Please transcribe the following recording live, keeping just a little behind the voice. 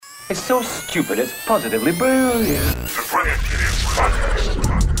It's so stupid, it's positively brilliant.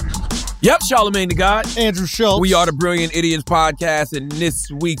 Yep, Charlamagne the God. Andrew Schultz. We are the Brilliant Idiots podcast, and this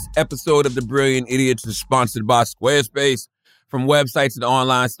week's episode of the Brilliant Idiots is sponsored by Squarespace. From websites to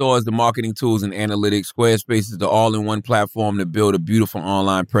online stores, the marketing tools and analytics, Squarespace is the all-in-one platform to build a beautiful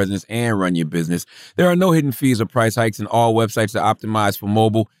online presence and run your business. There are no hidden fees or price hikes, and all websites are optimized for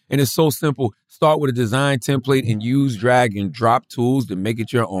mobile. And it's so simple. Start with a design template and use drag and drop tools to make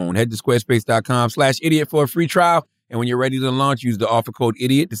it your own. Head to squarespace.com/idiot for a free trial. And when you're ready to launch, use the offer code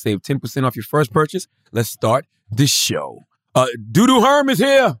IDIOT to save 10% off your first purchase. Let's start the show. Doo-Doo Herm is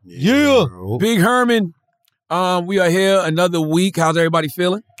here. Yeah. Big Herman. We are here another week. How's everybody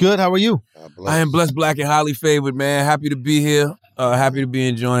feeling? Good. How are you? I am blessed, black, and highly favored, man. Happy to be here. Happy to be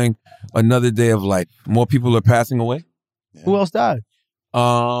enjoying another day of life. More people are passing away. Yeah. Who else died?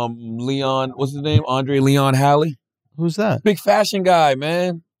 Leon, what's his name? Andre Leon Halley. Who's that? Big fashion guy,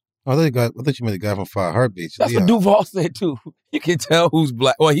 man. I thought you meant the guy from Five Heartbeats. That's Leon. what Duval said, too. You can tell who's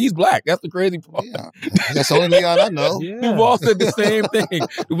black. Well, he's black. That's the crazy part. Yeah. That's the only Leon I know. Yeah. Duval said the same thing.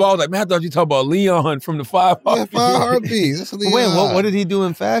 Duval was like, man, I thought you talking about Leon from the Five Heartbeats. Yeah, Five Heartbeats. That's Leon. Wait, what did he do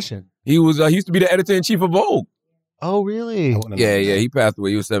in fashion? He used to be the editor-in-chief of Vogue. Oh, really? Yeah. He passed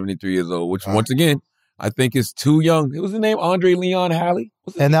away. He was 73 years old, which, once again, I think is too young. What was his name? Andre Leon Halley?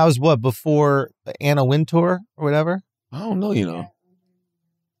 And that was what, before Anna Wintour or whatever? I don't know,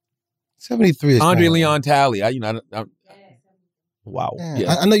 73 is Andre young. Leon Talley. Wow.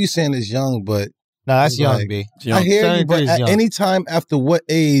 Yeah. I know you're saying it's young, but No, that's young, like, B. I hear you, but 73 is at young. any time after what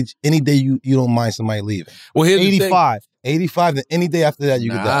age, any day you don't mind somebody leaving. Well, here's the thing. 85. 85, then any day after that you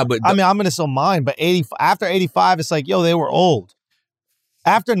could die. But I mean, I'm going to still mind, but after 85, it's like, yo, they were old.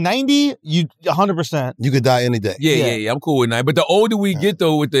 After 90, you 100%. You could die any day. Yeah. I'm cool with that. But the older we get,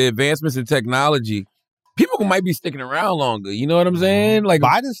 though, with the advancements in technology, people might be sticking around longer. You know what I'm saying? Like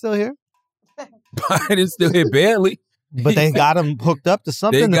Biden's still here. Biden's still here barely. But they got him hooked up to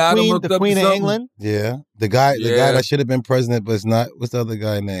something. The Queen of England. Yeah. The guy that should have been president, but it's not. What's the other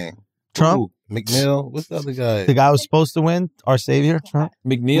guy name? Trump. McNeil. What's the other guy? The guy who was supposed to win, our savior, Trump.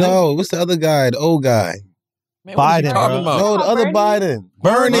 McNeil? No, what's the other guy? The old guy. Man, what Biden, talking bro. about? No, the other Biden.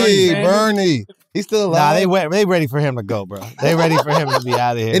 Bernie. He's still alive. Nah, they ready for him to go, bro. They ready for him to be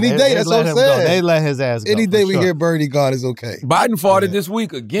out of here. Any day, that's what I'm saying. They let his ass go. Any day we sure. hear Bernie gone is okay. Biden farted this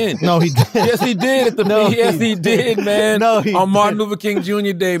week again. No, he did. Yes, he did. Yes, he did, man. No, he on Martin did. Luther King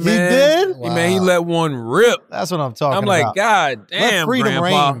Jr. Day, man. He did? Wow. Man, he let one rip. That's what I'm talking I'm about. like, God damn, Let freedom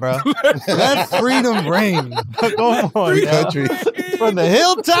Grandpa. reign, bro. Let freedom reign. Come on, Free yo. country. From the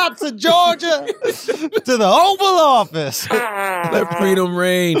hilltops of Georgia to the Oval Office. Let freedom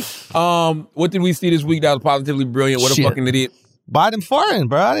reign. What did we see this week that was positively brilliant? What a Shit. fucking idiot. Biden farting,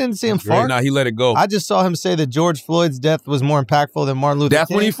 bro. I didn't see him fart. Nah, he let it go. I just saw him say that George Floyd's death was more impactful than Martin Luther That's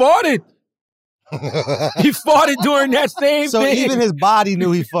King. when he farted. He farted during that same So thing. even his body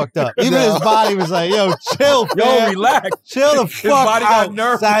knew he fucked up. Even his body was like, yo, chill, Yo, fam. relax. Chill the His fuck body out. got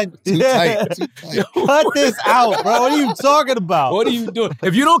nervous. Son. Too Yeah. tight. Cut this out, bro. What are you talking about? What are you doing?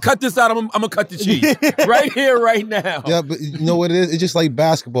 If you don't cut this out, I'm going to cut the cheese. Right here, right now. Yeah, but you know what it is? It's just like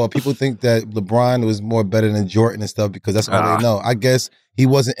basketball. People think that LeBron was more better than Jordan and stuff because that's all they know. I guess he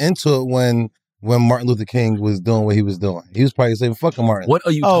wasn't into it when Martin Luther King was doing what he was doing. He was probably saying, fuck Martin. What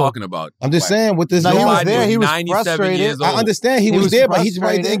are you talking about? I'm just saying with this. No, he Joe was Biden there. He was 97 frustrated. years old. I understand he He was was there, but he probably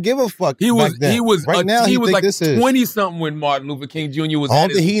frustrated. didn't give a fuck. He was back then. right now. He was think like this is 20-something when Martin Luther King Jr. was all at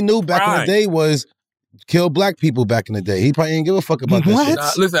that his he knew back in prime. the day was kill black people back in the day. He probably didn't give a fuck about that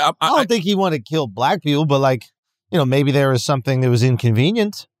What? shit. Listen, I don't think he wanted to kill black people, but like, maybe there was something that was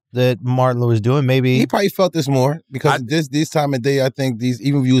inconvenient that Martin was doing. Maybe He probably felt this more because this time of day, I think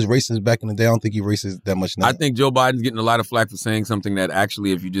even if he was racist back in the day, I don't think he racist that much now. I think Joe Biden's getting a lot of flack for saying something that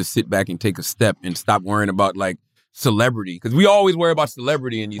actually, if you just sit back and take a step and stop worrying about like celebrity, because we always worry about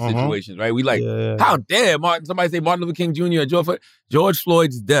celebrity in these situations, right? We like, how dare somebody say Martin Luther King Jr. or George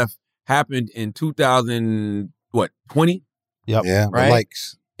Floyd's death happened in 2020? Yep. Yeah, Right?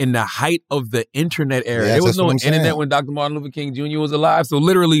 likes. In the height of the internet era. Yes, there was that's what no I'm saying. internet when Dr. Martin Luther King Jr. was alive. So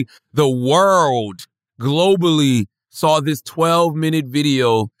literally the world globally saw this 12-minute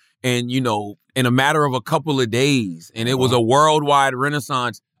video and, in a matter of a couple of days. And it was a worldwide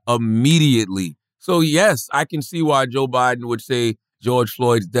renaissance immediately. So yes, I can see why Joe Biden would say George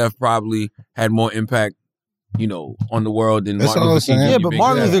Floyd's death probably had more impact, on the world than That's Martin all Luther King. I'm saying. Yeah, Jr. but being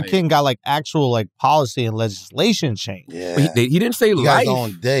Martin Luther assassinated. King got like actual like policy and legislation change. Yeah, But he didn't say he got life. his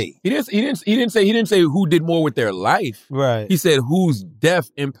own day. He didn't say who did more with their life. Right. He said whose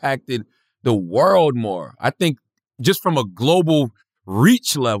death impacted the world more. I think just from a global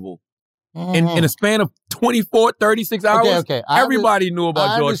reach level, in a span of 24, 36 hours, Okay. everybody knew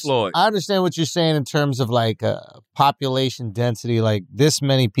about George Floyd. I understand what you're saying in terms of like population density. Like this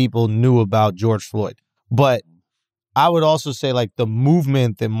many people knew about George Floyd. But I would also say like the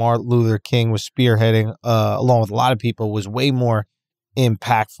movement that Martin Luther King was spearheading along with a lot of people was way more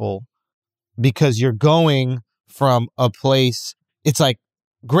impactful because you're going from a place, it's like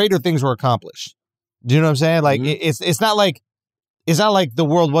greater things were accomplished. Do you know what I'm saying? Like it's not like the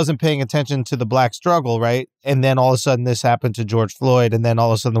world wasn't paying attention to the black struggle, right? And then all of a sudden this happened to George Floyd, and then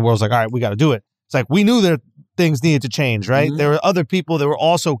all of a sudden the world's like, all right, we got to do it. It's like we knew that things needed to change, right? There were other people that were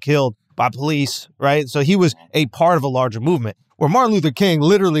also killed by police, right? So he was a part of a larger movement. Where Martin Luther King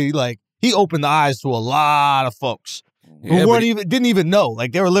literally, like, he opened the eyes to a lot of folks who didn't even know,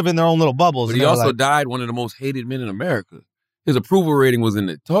 like they were living their own little bubbles. But he also died one of the most hated men in America. His approval rating was in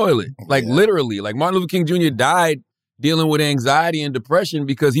the toilet, like literally. Like Martin Luther King Jr. died dealing with anxiety and depression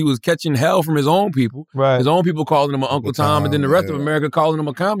because he was catching hell from his own people. Right. His own people calling him an Uncle Tom, and then the rest of America calling him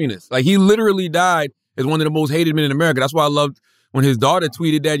a communist. Like he literally died as one of the most hated men in America. That's why I loved when his daughter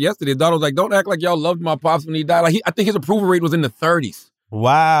tweeted that yesterday. His daughter was like, "Don't act like y'all loved my pops when he died." Like I think his approval rate was in the 30s.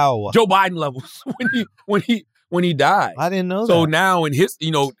 Wow. Joe Biden levels when he died. I didn't know that. So now in his,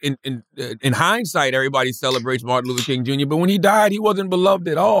 in hindsight, everybody celebrates Martin Luther King Jr., but when he died, he wasn't beloved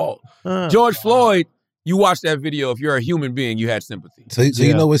at all. George Floyd, you watch that video, if you're a human being, you had sympathy. So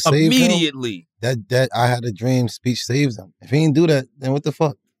you know what saved immediately. him? That I Had a Dream speech saves him. If he didn't do that, then what the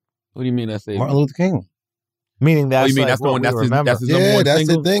fuck? What do you mean that saved Martin Luther King. Meaning that's you mean like that's the one that's his number one that's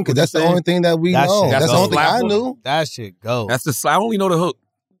single? the thing, because that's the only thing that we know. That's the only thing I knew. That shit go. I only know the hook.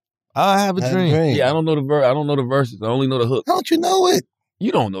 I have a dream. Yeah, I don't know the verses. I only know the hook. How don't you know it?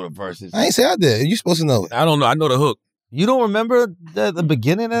 You don't know the verses. I ain't say I did. You're supposed to know it. I don't know. I know the hook. You don't remember the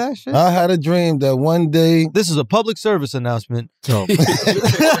beginning of that shit? I had a dream that one day. This is a public service announcement. So.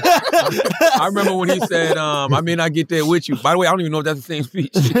 I remember when he said, I may not get there with you. By the way, I don't even know if that's the same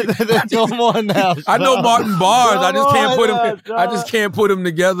speech. Come on now. I know Martin bars. I just can't put them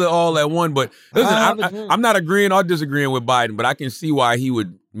together all at one. But listen, I'm not agreeing or disagreeing with Biden, but I can see why he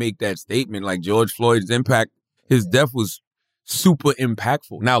would make that statement. Like George Floyd's impact, his death was super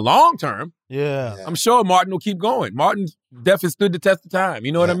impactful. Now, long term, I'm sure Martin will keep going. Martin's death has stood the test of time.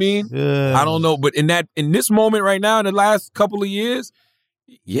 You know what I mean? Yeah. I don't know, but in this moment right now, in the last couple of years,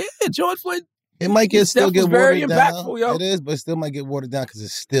 George Floyd. It might still get very watered impactful, down. yo. It is, but it still might get watered down because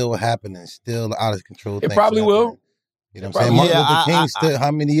it's still happening, still out of control. It probably will. You know what I'm saying? Martin Luther King still,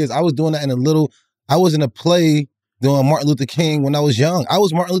 how many years? I was doing that I was in a play doing Martin Luther King when I was young. I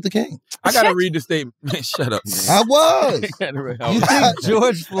was Martin Luther King. I got to read the statement. Man, shut up, man. I was. You think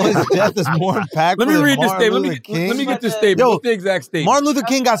George Floyd's death is more impactful Let me read this statement. Let me get this statement. What's the exact statement? Martin Luther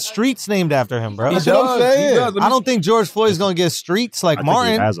King got streets named after him, bro. He does. I don't think George Floyd's going to get streets like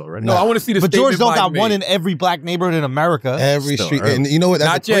Martin. He has already. No, I want to see the statement. But George don't got made. one in every black neighborhood in America. Every Still street. early. And you know what?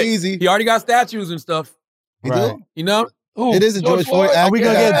 That's Not yet. crazy. He already got statues and stuff. He do? You know? Who? It is a George Floyd. Are we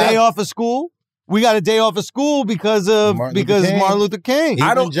going to get a day off of school? We got a day off of school because Martin Luther King.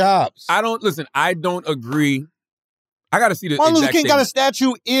 Jobs. I don't agree. I got to see the Martin Luther King statement. got a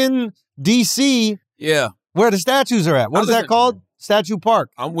statue in D.C. Yeah. Where the statues are at. What is that called? Statue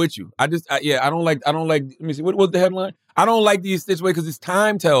Park. I'm with you. I don't like, let me see, what was the headline? I don't like these situations because it's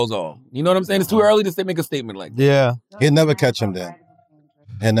time tells all. You know what I'm saying? It's too early to make a statement like that. Yeah. He'll never catch him then.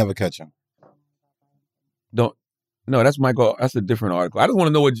 He'll never catch him. No, that's Michael. That's a different article. I just want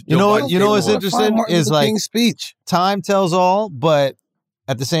to know what you know. What's interesting is like King's speech. Time tells all, but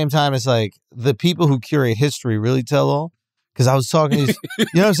at the same time, it's like the people who curate history really tell all. Because I was talking to these, you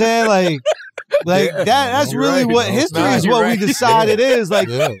know what I'm saying? That's really what history is. What we decide it is. Like,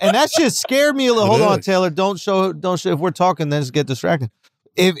 and that shit scared me a little. Hold on, Taylor. Don't show. If we're talking, then just get distracted.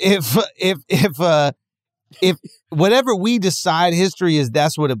 If whatever we decide history is,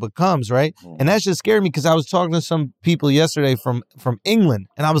 that's what it becomes, right? And that just scared me because I was talking to some people yesterday from England,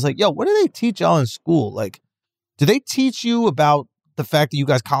 and I was like, yo, what do they teach y'all in school? Like, do they teach you about the fact that you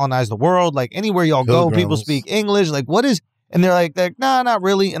guys colonized the world? Like, anywhere y'all go, people speak English. Like, what is... And they're like, nah, not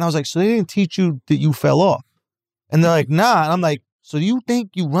really. And I was like, so they didn't teach you that you fell off? And they're like, nah. And I'm like, so do you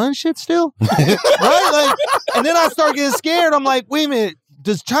think you run shit still? Right? Like, and then I start getting scared. I'm like, wait a minute.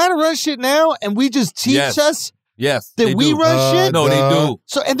 Does China run shit now? And we just teach us that we run shit? No, they do.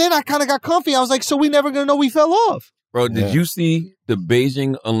 So, and then I kind of got comfy. I was like, so we never going to know we fell off. Bro, did you see the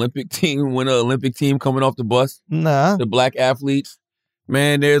Beijing Olympic team, winter Olympic team coming off the bus? Nah. The black athletes?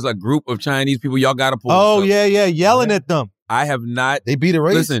 Man, there's a group of Chinese people. Y'all got to pull Oh, yeah, yelling at them. I have not. They beat a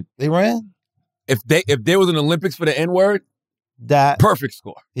race. Listen, they ran. If there was an Olympics for the N-word, That Perfect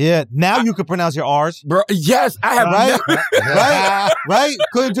score. Yeah. Now you can pronounce your R's. Bro, yes, I have Right? Right?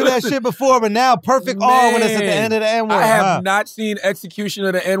 Couldn't do that shit before, but now perfect R when it's at the end of the N-word. I have not seen execution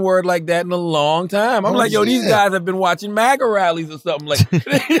of the N-word like that in a long time. I'm like, yo, these guys have been watching MAGA rallies or something like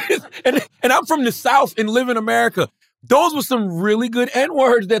and I'm from the South and live in America. Those were some really good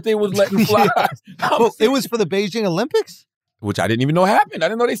N-words that they was letting fly. Well, it was for the Beijing Olympics? Which I didn't even know happened. I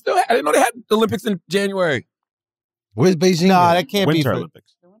didn't know they had the Olympics in January. Where's Beijing? Nah, that can't be. Winter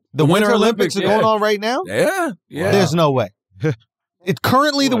Olympics. The Winter Olympics are going on right now? Yeah. Yeah. There's no way.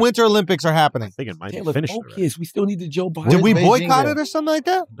 Currently, the Winter Olympics are happening. I think it might be Taylor, finished. focus. We still need the Joe Biden. Did we Beijing boycott at? it or something like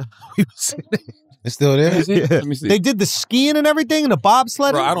that? It's still there? Let me see. They did the skiing and everything and the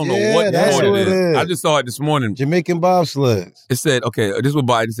bobsledding? Bro, I don't know Yeah, what that's sport who it it is. is. I just saw it this morning. Jamaican bobsleds. It said, okay, this is what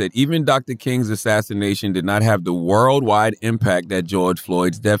Biden said. Even Dr. King's assassination did not have the worldwide impact that George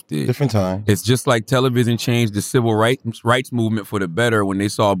Floyd's death did. Different time. It's just like television changed the civil rights movement for the better when they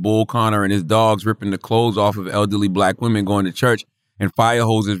saw Bull Connor and his dogs ripping the clothes off of elderly black women going to church and fire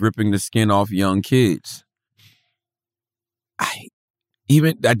hoses ripping the skin off young kids.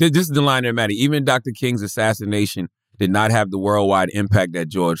 This is the line that mattered. Even Dr. King's assassination did not have the worldwide impact that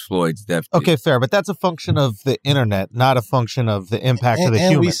George Floyd's death did. Okay, fair, but that's a function of the internet, not a function of the impact of the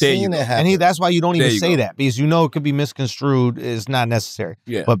human. We've seen it happen. And that's why you don't even say go. that, because you know it could be misconstrued. It's not necessary.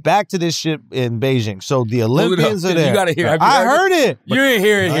 Yeah. But back to this shit in Beijing. So the Olympians are there. You gotta hear. Have you I heard it. You didn't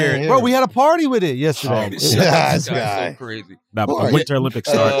hear it here. Bro, we had a party with it yesterday. This guy. So crazy. Nah, but the Winter Olympics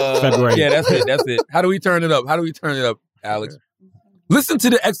start February. Yeah, that's it. How do we turn it up? Alex? Listen to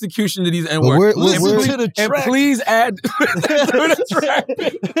the execution of these N-words. Listen to the And track. please add to the track.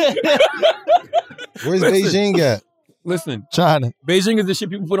 Where's Beijing at? Listen, China. Beijing is the shit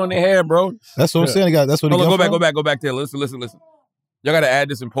people put on their hair, bro. That's what I'm saying. That's what. Hold on, he go back there. Listen. Y'all gotta add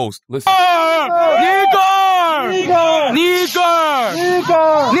this in post. Listen. Nigger! Oh, you talking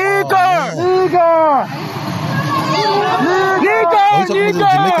about the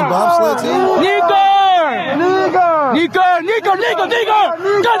Jamaican bobsled team? Get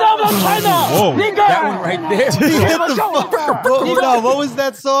out of China! That one right there. What was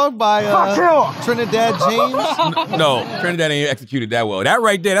that song by Trinidad James? No, Trinidad ain't executed that well. That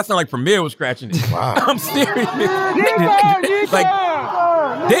right there, that sounded like Premier was scratching it. Wow. I'm serious. Like,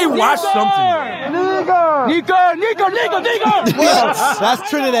 they watched something. That's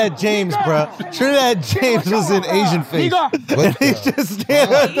Trinidad James, bro. Trinidad James was in Asian face. And he just stared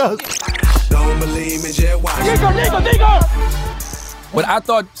at us. Don't believe me, just watch. But I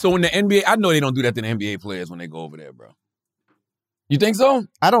thought, so in the NBA, I know they don't do that to the NBA players when they go over there, bro. You think so?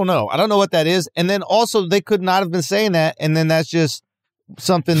 I don't know. I don't know what that is. And then also, they could not have been saying that. And then that's just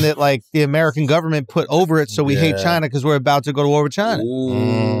something that, like, the American government put over it. So we hate China because we're about to go to war with China.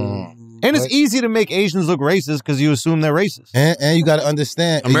 And it's easy to make Asians look racist because you assume they're racist. And you got to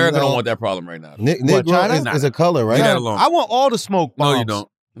understand, America don't want that problem right now. Negro is a color, right? Leave that alone. I want all the smoke bombs. No, you don't.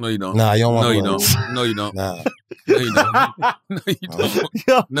 No, you don't. Nah, you don't want No, you those. don't. No, you don't. Nah. No, you don't. No, you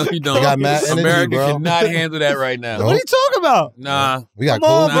don't. No, you don't. You got mad energy, America bro. cannot handle that right now. No. What are you talking about? Nah. We got Come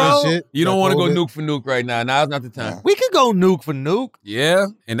on, COVID bro. and shit. You don't want to go COVID. nuke for nuke right now. Now's not the time. We could go nuke for nuke. Yeah,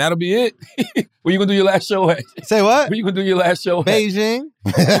 and that'll be it. Where you gonna do your last show at? Say what? Where you gonna do your last show at? Beijing.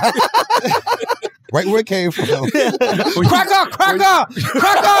 Right where it came from. Cracker!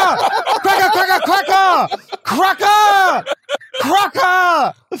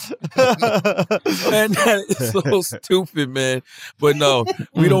 Man, that is so stupid, man. But no,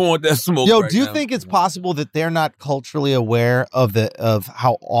 we don't want that smoke. Yo, right do you now. think it's possible that they're not culturally aware of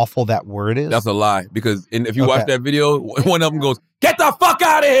how awful that word is? That's a lie? Because if you watch Okay. that video, one of them goes, "Get the fuck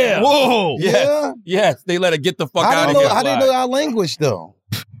out of here!" Whoa! Yeah. Yes, they let her get the fuck I out don't of know. here. I didn't know our language though.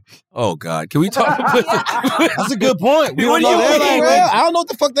 Oh God, can we talk? That's a good point. We What don't do know you their mean? language. I don't know what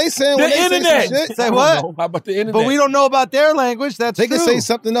the fuck they saying The when they internet. say some shit. Say what? How about the internet? But we don't know about their language. That's They true. can say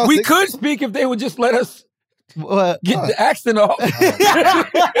something else. We They- could speak if they would just let us What? get the accent off.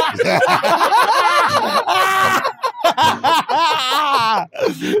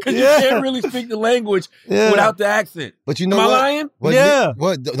 Because you can't really speak the language without the accent. But you know Am I what? lying? What, Yeah.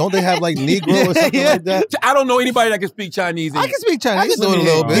 What? Don't they have like Negro or something like that? I don't know anybody that can speak Chinese. I can speak Chinese. I can do it a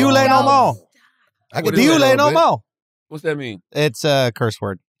little bit. Diule no mo. I What can is do it a that? Diule little no bit. mo. What's that mean? It's a curse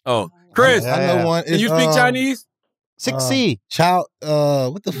word. Oh, Chris, I know one. can you speak Chinese? 6C. Child.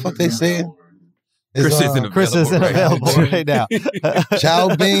 What the fuck they saying? Chris isn't Chris isn't available right now.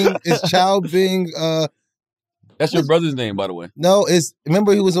 Chow Bing. Is Chow Bing? That's your brother's name, by the way. No, it's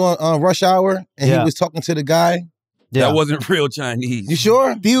remember he was on Rush Hour and Yeah. he was talking to the guy. That wasn't real Chinese. You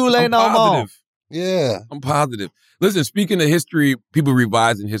sure? Diule I'm no mo. positive. Yeah. I'm positive. Listen, speaking of history, people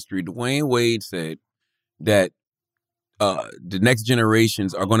revising history. Dwayne Wade said that the next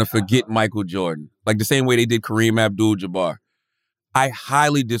generations are going to forget Michael Jordan, like the same way they did Kareem Abdul-Jabbar. I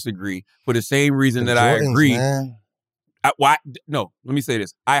highly disagree for the same reason that I agree. Man. No, let me say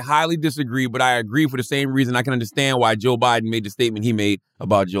this. I highly disagree, but I agree for the same reason I can understand why Joe Biden made the statement he made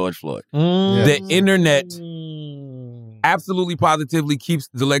about George Floyd. The internet absolutely positively keeps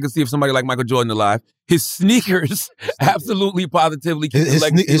the legacy of somebody like Michael Jordan alive. His sneakers absolutely positively keep the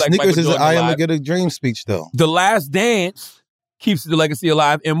legacy like Michael Jordan alive. I am to get a dream speech, though. The Last Dance keeps the legacy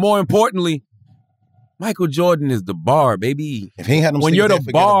alive. And more importantly, Michael Jordan is the bar, baby. If he ain't had them when you're sneakers,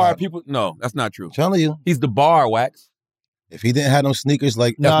 the bar, people... No, that's not true. I'm telling you. He's the bar, Wax. If he didn't have them sneakers,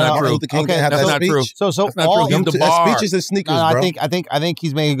 like that's not true. Luther King didn't have that's that not speech. true. So that's not true. He's the bar. Speeches and sneakers, bro. I think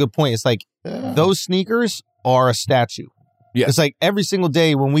he's making a good point. It's like those sneakers are a statue. Yeah. It's like every single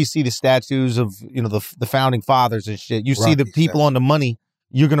day when we see the statues of, you know, the founding fathers and shit, you see the people on the money,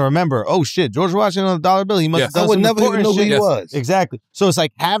 you're going to remember, oh shit, George Washington on the dollar bill, he must have done some important know who he was. Exactly. So it's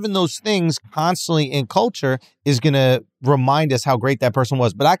like having those things constantly in culture is going to remind us how great that person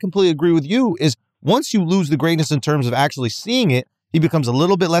was. But I completely agree with you is once you lose the greatness in terms of actually seeing it, he becomes a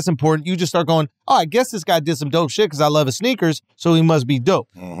little bit less important. You just start going, oh, I guess this guy did some dope shit because I love his sneakers, so he must be dope.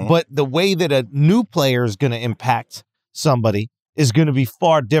 But the way that a new player is going to impact somebody is going to be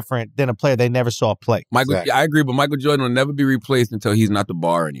far different than a player they never saw play. I agree, but Michael Jordan will never be replaced until he's not the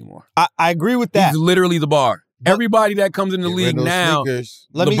bar anymore. I agree with that. He's literally the bar. Everybody that comes in the league now,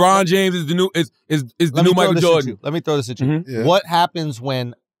 LeBron James is the new the new Michael Jordan. Let me throw this at you. What happens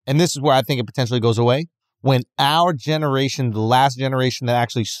when, and this is where I think it potentially goes away, when our generation, the last generation that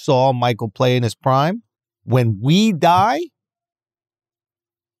actually saw Michael play in his prime, when we die,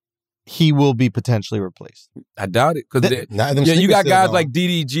 he will be potentially replaced. I doubt it. Because you got guys like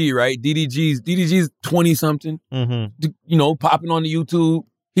DDG, right? DDG's 20-something, you know, popping on the YouTube.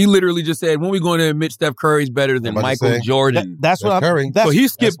 He literally just said, when we going to admit Steph Curry's better than Michael Jordan? That's what I'm... So he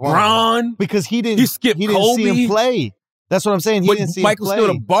skipped Bron. Because he didn't Kobe. See him play. That's what I'm saying. He didn't see Michael's him play.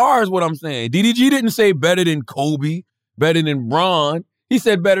 Still the bar is what I'm saying. DDG didn't say better than Kobe, better than Bron. He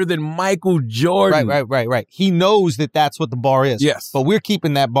said better than Michael Jordan. Right. He knows that that's what the bar is. Yes. But we're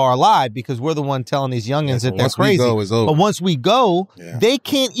keeping that bar alive because we're the one telling these youngins that they're crazy. But once we go, they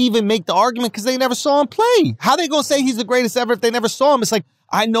can't even make the argument because they never saw him play. How they going to say he's the greatest ever if they never saw him? It's like,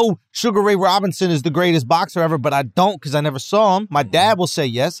 I know Sugar Ray Robinson is the greatest boxer ever, but I don't because I never saw him. My dad will say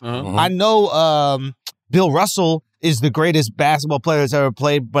yes. I know Bill Russell is the greatest basketball player that's ever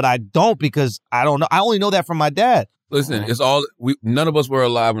played, but I don't because I don't know. I only know that from my dad. Listen, it's all none of us were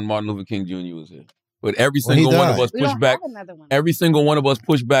alive when Martin Luther King Jr. was here. But every single one of us pushed back. Every single one of us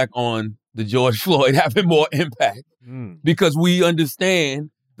pushed back on the George Floyd having more impact because we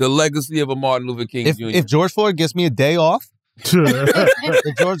understand the legacy of a Martin Luther King Jr. If George Floyd gets me a day off,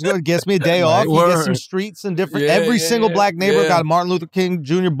 if George Floyd gets me a day off, he gets some streets and different. Every single black neighborhood got a Martin Luther King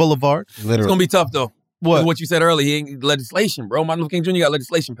Jr. Boulevard. Literally. It's gonna be tough though. What you said earlier, he ain't legislation, bro. Martin Luther King Jr. got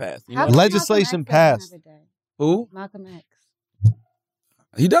legislation passed. You know? Legislation passed. Who? Malcolm X.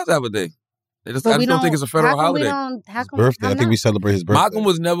 He does have a day. I just don't think it's a federal holiday. His birthday. I think we celebrate his birthday. Malcolm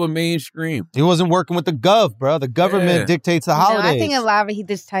was never mainstream. He wasn't working with the gov, bro. The government dictates the holidays. I think a lot of it, he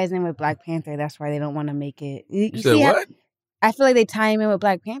just ties in with Black Panther. That's why they don't want to make it. You said what? I feel like they tie him in with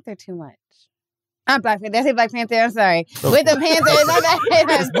Black Panther too much. Not Black Panther. Did I say Black Panther? I'm sorry. With the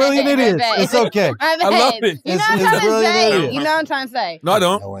Panthers. It's brilliant idiots. It's okay. I love it. You know what I'm trying to say? You know what I'm trying to say? No, I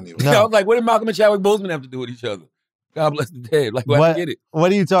don't. I was like, what did Malcolm and Chadwick Boseman have to do with each other? God bless the dead. Like, I get it.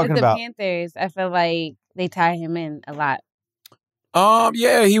 What are you talking about? The Panthers, I feel like they tie him in a lot.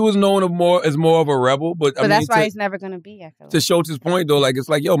 Yeah, he was known as more of a rebel, but I mean, that's why he's never going to be. I feel to Schultz's point though, like it's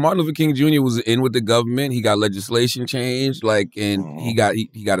like, yo, Martin Luther King Jr. was in with the government. He got legislation changed, like, and he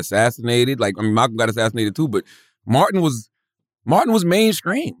got assassinated. Like, I mean, Malcolm got assassinated too, but Martin was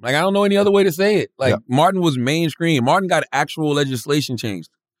mainstream. Like, I don't know any other way to say it. Like, Martin was mainstream. Martin got actual legislation changed.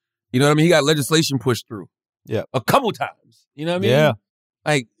 You know what I mean? He got legislation pushed through. Yeah, a couple times. You know what I mean? Yeah,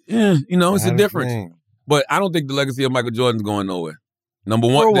 like, you know, it's a difference. But I don't think the legacy of Michael Jordan's going nowhere. Number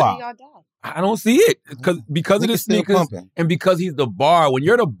one, for a while. I don't see it because of the sneakers and because he's the bar. When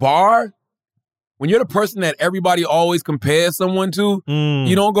you're the bar, when you're the person that everybody always compares someone to,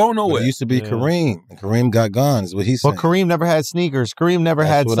 you don't go nowhere. But it used to be Kareem, and Kareem got gone, is what he said. But Kareem never had sneakers. Kareem never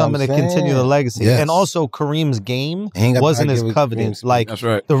had something to continue the legacy. Yes. And also, Kareem's game wasn't as coveted. Like, that's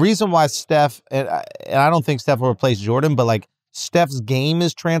right. The reason why Steph, and I don't think Steph will replace Jordan, but like, Steph's game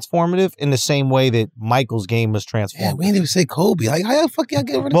is transformative in the same way that Michael's game was transformative. Yeah, we didn't even say Kobe. Like, how the fuck y'all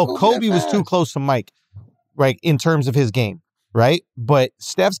get rid of Kobe? Well, Kobe was too close to Mike, right, in terms of his game, right? But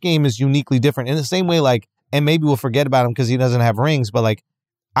Steph's game is uniquely different in the same way, like, and maybe we'll forget about him because he doesn't have rings, but like,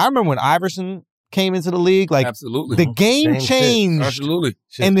 I remember when Iverson came into the league, like Absolutely. the game Same shit. changed. Absolutely.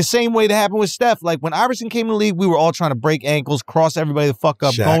 In the same way that happened with Steph. Like when Iverson came in the league, we were all trying to break ankles, cross everybody the fuck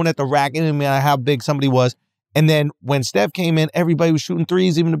up, Shaq. going at the rack, it didn't matter how big somebody was. And then when Steph came in, everybody was shooting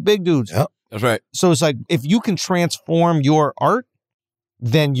threes, even the big dudes. Yep. That's right. So it's like, if you can transform your art,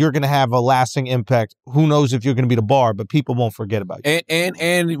 then you're going to have a lasting impact. Who knows if you're going to be the bar, but people won't forget about you.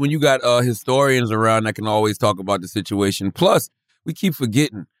 And when you got historians around that can always talk about the situation. Plus, we keep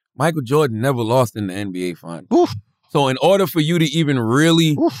forgetting Michael Jordan never lost in the NBA Finals. Oof. So in order for you to even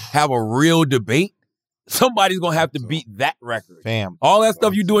really have a real debate, somebody's going to have to beat that record. Fam. All that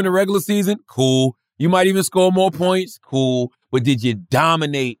stuff you do in the regular season, cool. You might even score more points, cool. But did you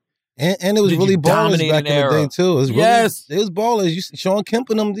dominate? And it was Did really you ballers dominate back an in the era? day, too. It was really, Yes. It was ballers. Sean Kemp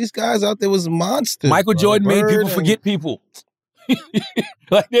and them, these guys out there was monsters. Michael bro. Jordan made Bird people and- forget people.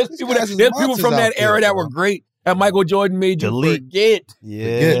 Like there's people guys is from monsters that out era there, that bro. were great that Michael Jordan made you Delete. forget.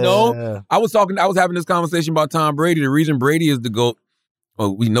 Yeah. You know? I was having this conversation about Tom Brady. The reason Brady is the GOAT,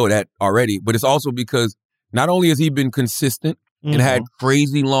 well, we know that already, but it's also because not only has he been consistent and had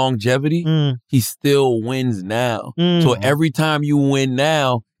crazy longevity, he still wins now. So every time you win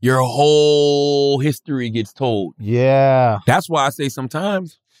now, your whole history gets told. Yeah. That's why I say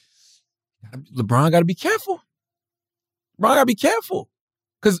sometimes LeBron got to be careful. LeBron got to be careful.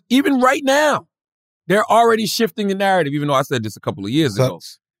 Because even right now, they're already shifting the narrative, even though I said this a couple of years ago.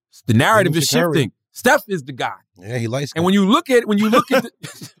 The narrative is Curry. shifting. Steph is the guy. Yeah, he likes. And when you look at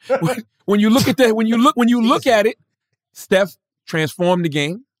it, Steph transformed the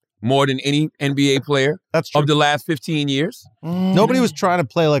game more than any NBA player That's true. of the last 15 years. Nobody was trying to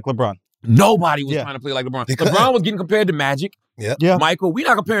play like LeBron. Nobody was trying to play like LeBron. They couldn't. LeBron was getting compared to Magic. Yeah. Michael, we're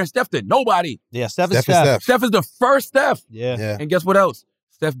not comparing Steph to nobody. Yeah, Steph is Steph is Steph. Steph. Steph is the first Steph. Yeah. Yeah. And guess what else?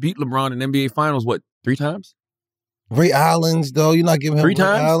 Steph beat LeBron in NBA Finals, what, 3 times? Ray Allen's though, you're not giving him 3 Ray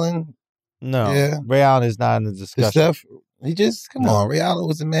times? Allen. No. Yeah. Ray Allen is not in the discussion. Steph, he just come on. Ray Allen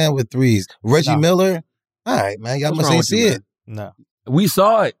was a man with threes. Reggie No. Miller. All right, man. Y'all What's must wrong ain't with see you, it. No. We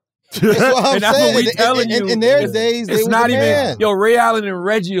saw it. That's what I'm And that's saying. what we telling you. In their It's- days, they It's was not a even. man. Yo, Ray Allen and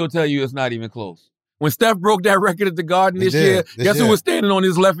Reggie will tell you it's not even close. When Steph broke that record at the Garden He this did, year, this guess who year. was standing on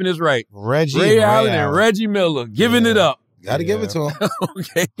his left and his right? Reggie Ray and Allen and Reggie Miller, giving it up. Gotta give it to him.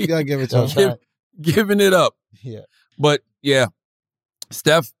 Okay, You gotta give it to That's him. right. Giving it up. Yeah. But yeah,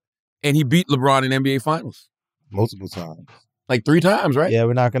 Steph, and he beat LeBron in NBA Finals Multiple times. like 3 times, right? Yeah,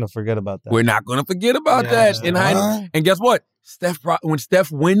 we're not going to forget about that. We're not going to forget about Yeah. that. And, Why? and guess what? When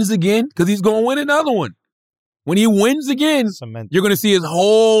Steph wins again, because he's going to win another one. When he wins again, Cement. you're going to see his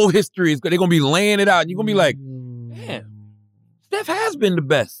whole history. They're going to be laying it out. And you're going to be like, man, Steph has been the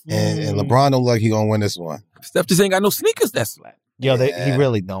best. And LeBron don't look like he gonna win this one. Steph just ain't got no sneakers that slap. Yo, he Yeah.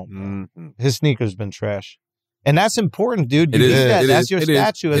 really don't. His sneakers been trash. And that's important, dude. It You is. need that. It That's is. your It is.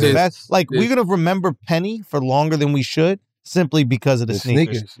 statue. It As a is. best. Like, It we're is. going to remember Penny for longer than we should simply because of the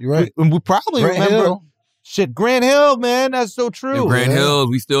sneakers. You're right. We probably Grant remember. Hill. Shit, Grant Hill, man. That's so true. Them Grand Yeah. Hills,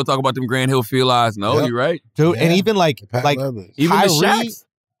 we still talk about them Grand Hill field eyes. No, Yep. you're right. Dude, and Yeah. even like Pat Leathers. Even the Kyrie- Shaqs.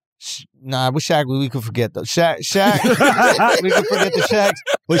 Nah, with Shaq, we could forget though. Shaq, we could forget the Shaqs.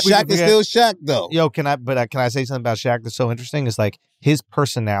 But We Shaq can is forget- still Shaq though. Yo, can I say something about Shaq that's so interesting? It's like his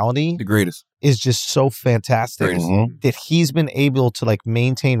personality The greatest. is just so fantastic Greatest. that he's been able to like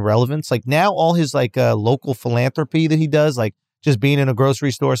maintain relevance. Like now, all his like local philanthropy that he does, like just being in a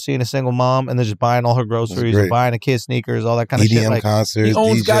grocery store, seeing a single mom, and then just buying all her groceries, great. and buying a kid sneakers, all that kind of EDM shit. Like, concerts, He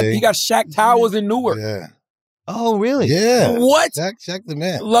owns DJ. he got Shaq Towers in Newark. yeah. oh really? Yeah. What? Shaq the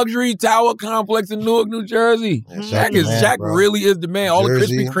man. Luxury tower complex in Newark, New Jersey. Yeah, Shaq bro. really is the man. All the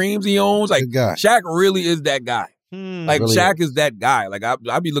Jersey. Krispy Kremes he owns, like Good guy. Shaq really is that guy. Like Really Shaq is that guy. Like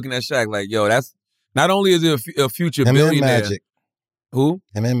I be looking at Shaq like, yo, that's not only is it a future Him and billionaire. Magic. Who?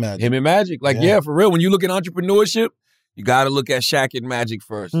 Him and Magic. Him and Magic. Like, Yeah. yeah, for real. When you look at entrepreneurship, you got to look at Shaq and Magic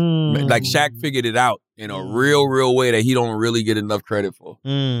first. Like Shaq figured it out in a real, real way that he don't really get enough credit for.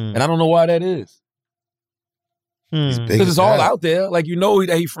 And I don't know why that is. He's big Because as it's all that. out there. Like, you know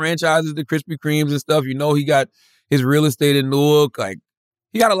that he franchises the Krispy Kremes and stuff. You know he got his real estate in Newark. Like,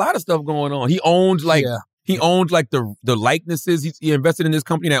 he got a lot of stuff going on. He owns like the likenesses. He invested in this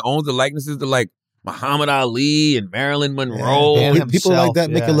company that owns the likenesses to like Muhammad Ali and Marilyn Monroe. Dan People like himself. that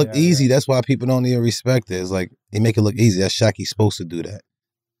make Yeah, it look yeah, easy. That's why people don't even respect it. It's like they make it look easy. That's Shaq. He's supposed to do that.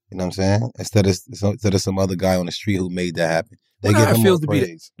 You know what I'm saying? Instead of some other guy on the street who made that happen. They Wonder give how it him feels more to be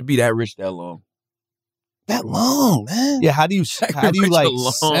praise. to be that rich that long. That long, man. Yeah, how do you Rich like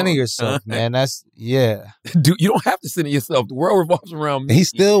alone. center yourself, man? That's yeah. Dude, you don't have to center yourself. The world revolves around me. And he's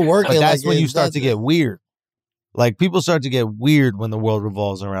still working. But that's like when it you start to doesn't. get weird. Like, people start to get weird when the world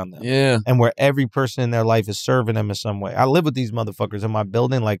revolves around them. Yeah. And where every person in their life is serving them in some way. I live with these motherfuckers in my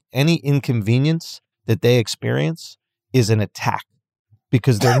building. Like, any inconvenience that they experience is an attack.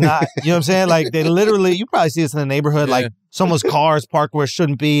 Because they're not, you know what I'm saying? Like, they literally, you probably see this in the neighborhood, like, someone's car is parked where it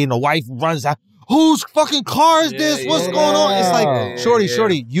shouldn't be, and the wife runs out. Whose fucking car is this? What's going on? It's like,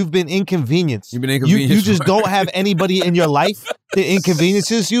 shorty, you've been inconvenienced. You've been inconvenienced. You just don't have anybody in your life that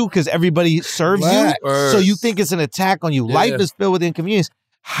inconveniences you because everybody serves you. So you think it's an attack on you. Yeah. Life is filled with inconvenience.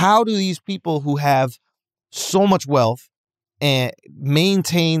 How do these people who have so much wealth and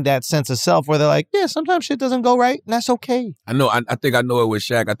maintain that sense of self where they're like, yeah, sometimes shit doesn't go right, and that's okay? I know. I think I know it with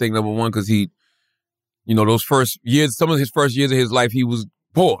Shaq. I think number one, because he, those first years, some of his first years of his life, he was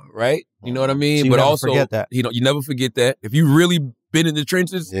poor, right? You know what I mean? So you but never also, forget that. you never forget that. If you really been in the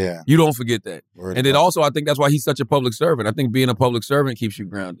trenches, you don't forget that. And then also, I think that's why he's such a public servant. I think being a public servant keeps you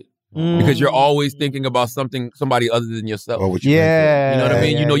grounded. Because you're always thinking about somebody other than yourself. You know what I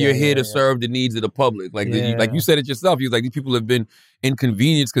mean? You're here to serve the needs of the public. Like like you said it yourself. You like, these people have been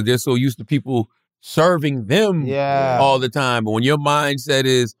inconvenienced because they're so used to people serving them all the time. But when your mindset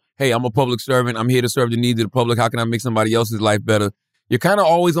is, hey, I'm a public servant, I'm here to serve the needs of the public, how can I make somebody else's life better? You're kind of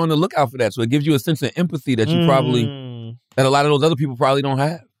always on the lookout for that. So it gives you a sense of empathy that you that a lot of those other people probably don't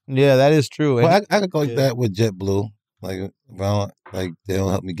have. Yeah, that is true. Well, I could go like that with JetBlue. Like, well, like, they don't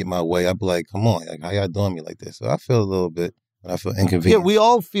help me get my way. I'd be like, come on, like, how y'all doing me like this? So I feel a little bit, I feel inconvenienced. Yeah, we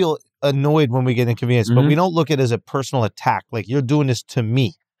all feel annoyed when we get inconvenienced, but we don't look at it as a personal attack. Like, you're doing this to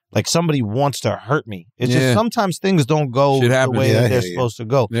me. Like, somebody wants to hurt me. It's just sometimes things don't go the way that they're supposed to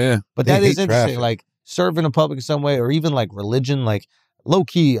go. Yeah. But that is interesting. Like, serving the public in some way, or even like religion, like, low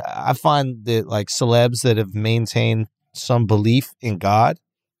key, I find that like celebs that have maintained some belief in God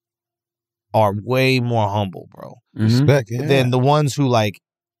are way more humble, bro. Respect, than the ones who like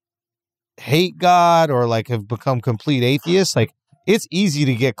hate God or like have become complete atheists. Like, it's easy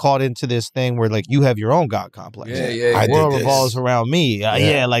to get caught into this thing where like you have your own God complex. The world revolves around me.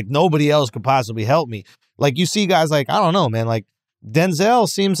 Like nobody else could possibly help me. Like, you see guys like, I don't know, man, like Denzel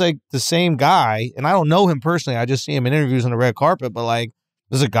seems like the same guy, and I don't know him personally. I just see him in interviews on the red carpet, but like,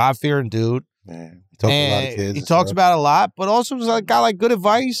 this is a God-fearing dude. He talks about it a lot, but also got like good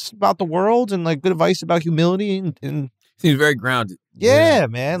advice about the world and like good advice about humility and seems very grounded. Yeah,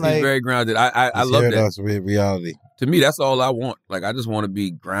 man. He's like, very grounded. I love that. That's reality. To me, that's all I want. Like, I just want to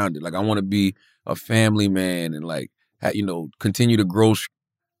be grounded. Like, I want to be a family man and like, continue to grow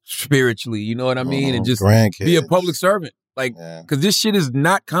spiritually. You know what I mean? And just be a public servant. Like, because this shit is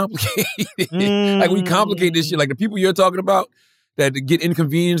not complicated. Like, we complicate this shit. Like, the people you're talking about that get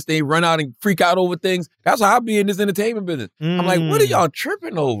inconvenienced, they run out and freak out over things. That's how I be in this entertainment business. I'm like, what are y'all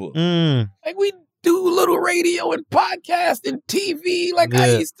tripping over? Like, we do little radio and podcast and TV. Like,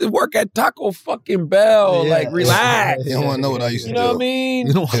 I used to work at Taco fucking Bell. Like, relax. You don't want to know what I used to do. You know what I mean?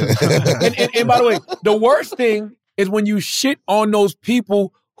 and by the way, the worst thing is when you shit on those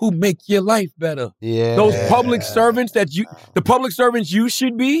people who make your life better. Yeah. Those public servants the public servants you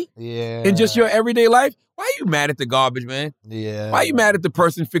should be in just your everyday life. Why are you mad at the garbage, man? Yeah. Why are you mad at the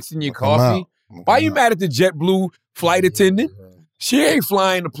person fixing your coffee? Why are you mad at the JetBlue flight attendant? She ain't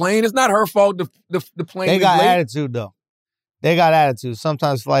flying the plane. It's not her fault the plane They is got late. attitude, though. They got attitude.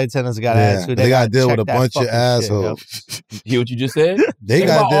 Sometimes flight attendants got attitude. They got to deal with a check that bunch of fucking assholes. shit, You hear what you just said? They Think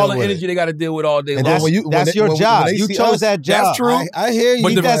got about to all deal the with energy they got to deal with all day And long. then That's your job. You chose that job. That's true. I hear you.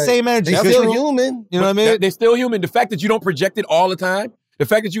 But Keep that same energy. They That's still true. human. You know what I mean? They're still human. The fact that you don't project it all the time, the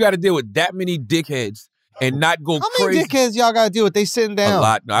fact that you got to deal with that many dickheads and not go How crazy. many dickheads y'all got to deal with? They sitting down. A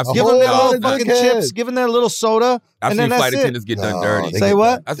lot. No, I've seen Give them their whole lot little of fucking dickheads. chips. Give them their little soda. I've and seen then that's flight it. attendants get done dirty. they Say get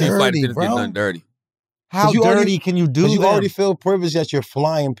what? I've seen flight dirty, attendants get bro. done dirty. How 'Cause you dirty already- can you do Because you them? already feel privileged that you're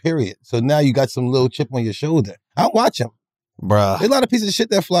flying, period. So now you got some little chip on your shoulder. I watch them. Bruh. There's a lot of pieces of shit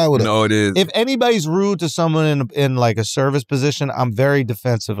that fly with them. No, it is. If anybody's rude to someone in like a service position, I'm very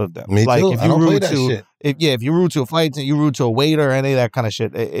defensive of them. Me like too. if I you don't play rude that to shit. if you're rude to a flight attendant, you rude to a waiter, any of that kind of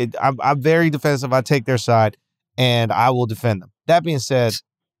shit. I'm very defensive. I take their side and I will defend them. That being said,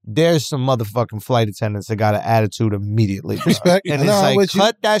 there's some motherfucking flight attendants that got an attitude immediately. bro. Respect. And No, it's I'm like, with you.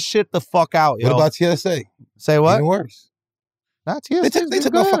 cut that shit the fuck out, yo. What about TSA? Say what? Even worse. Not TSA. They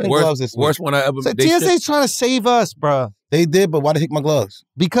took my fucking gloves this week. Worst one I ever. So they shit- TSA's trying to save us, bruh. They did, but why they take my gloves?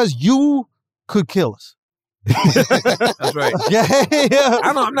 Because you could kill us. That's right. Yeah.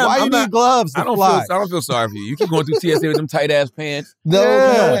 I'm not. Why you need gloves to I don't fly? feel sorry for you. You keep going through TSA with them tight ass pants. No, Yeah. You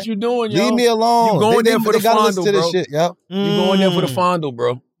know man. what you doing, yo? Leave me alone. You going there for the gotta listen fondle, to this bro. shit, yo. You going there for the fondle,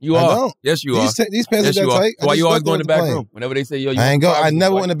 bro. You I are. don't. Yes, you are. These pants Yes, are you that are. tight. So why you always go in the back room? Whenever they say, yo, you I ain't go. want I to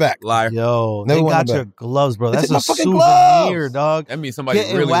never went in the back. Liar. Yo, Never they went in got the your back. gloves, bro. They That's took my a fucking souvenir, gloves. dog. That means somebody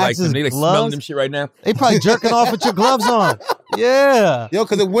Getting really likes them. Wax's They gloves. smelling them shit right now. They probably jerking off with your gloves on. Yeah. Yo,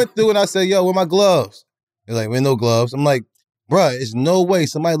 because it went through and I said, yo, where my gloves? They're like, we no gloves. I'm like, bruh, it's no way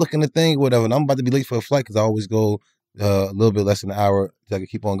somebody looking at the thing, whatever. And I'm about to be late for a flight because I always go a little bit less than an hour so I can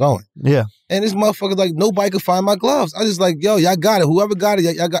keep on going. Yeah. And this motherfucker like, nobody could find my gloves. I just like, yo, y'all got it. Whoever got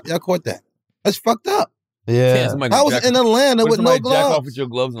it, y'all caught that. That's fucked up. Yeah. I was in Atlanta with no jack off gloves. with your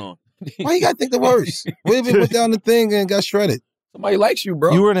gloves on. Why you gotta think the worst? We even put down the thing and got shredded. Somebody likes you,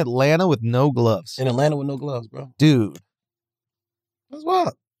 bro. You were in Atlanta with no gloves. In Atlanta with no gloves, bro. Dude. That's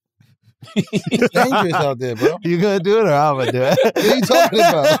wild. It's dangerous out there, bro. You gonna do it or I'm gonna do it? What are you talking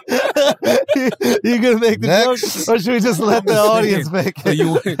about? You gonna make the Next. joke? Or should we just let the audience make it?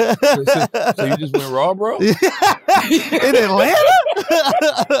 So you just went raw, bro? In Atlanta?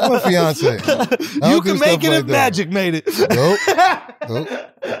 I'm a fiance. You can make it if Magic made it. Nope.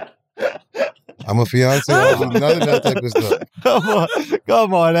 I'm a fiance. I do none of that type of stuff.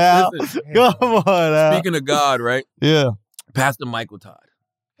 Come on, Al. Listen, Come on, Al. speaking of God, right? Yeah. Pastor Michael Todd.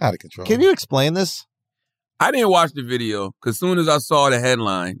 Out of control. Can you explain this? I didn't watch the video because soon as I saw the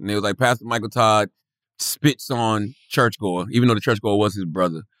headline and it was like Pastor Michael Todd spits on churchgoer, even though the churchgoer was his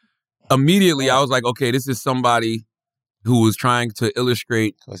brother. Immediately, I was like, okay, this is somebody who was trying to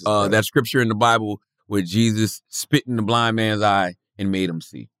illustrate that scripture in the Bible where Jesus spit in the blind man's eye and made him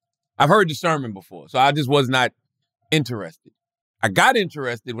see. I've heard the sermon before, so I just was not interested. I got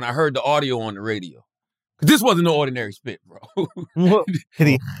interested when I heard the audio on the radio. This wasn't no ordinary spit, bro. Can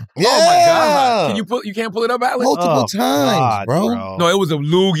he? Yeah. Oh my God! You can't pull it up, Alex? Multiple times, God, bro. No, it was a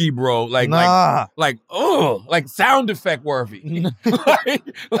loogie, bro. Like sound effect worthy.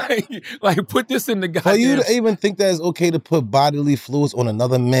 like put this in the goddamn. For you to even think that it's okay to put bodily fluids on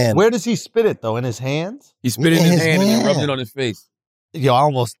another man. Where does he spit it though? In his hands? He spit it in his hand and then rubbed it on his face. Yo, I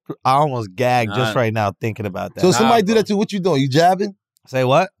almost gagged just right now thinking about that. So somebody do that too. What you doing? You jabbing? Say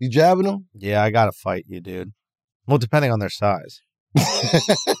what? You jabbing them? Yeah, I gotta fight you, dude. Well, depending on their size.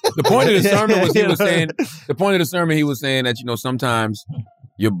 The point of the sermon was he was saying. The point of the sermon he was saying that sometimes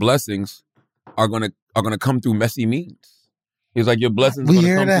your blessings are gonna come through messy means. He was like your blessings are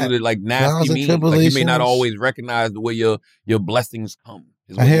gonna come through the like nasty means. Like you may not always recognize the way your blessings come.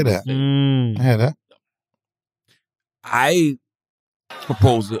 I hear that. I hear that. I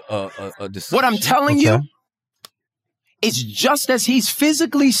propose a decision. What I'm telling you, it's just as he's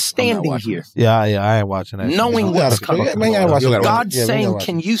physically standing here. Yeah, I ain't watching that. Knowing what's coming. God's saying,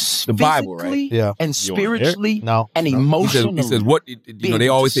 can you the Bible, physically right? and spiritually and emotionally? He says, what, they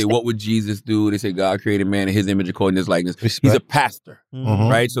always say, what would Jesus do? They say God created man in his image according to his likeness. He's a pastor,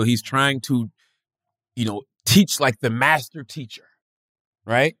 right? So he's trying to, teach like the master teacher,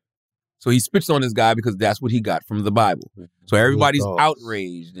 right? So he spits on this guy because that's what he got from the Bible. So everybody's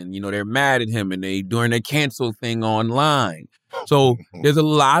outraged and, they're mad at him and they doing their cancel thing online. So there's a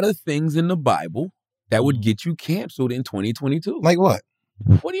lot of things in the Bible that would get you canceled in 2022. Like what?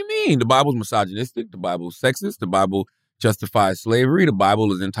 What do you mean? The Bible's misogynistic. The Bible's sexist. The Bible justifies slavery. The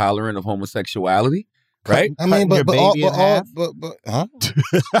Bible is intolerant of homosexuality. Right? I mean, but cutting your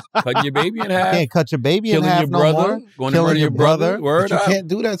baby in half. You can't cut your baby killing in half your brother, no more. Killing your brother. Word up. You can't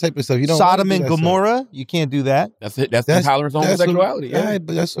do that type of stuff. You don't Sodom and Gomorrah, you can't do that. That's intolerance of homosexuality. Yeah,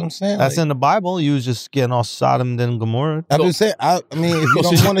 but that's what I'm saying. That's in the Bible. You was just getting all Sodom and Gomorrah. I'm just saying, I mean, if you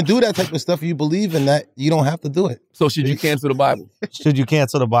don't want to do that type of stuff, you believe in that, you don't have to do it. So should you cancel the Bible? Should you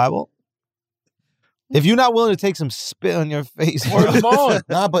cancel the Bible? If you're not willing to take some spit on your face, come on.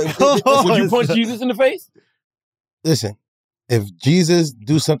 Nah, but would you punch Jesus in the face? Listen, if Jesus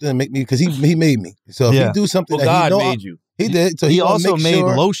do something to make me, because he made me, so if he do something that God he made you, he did. So he also made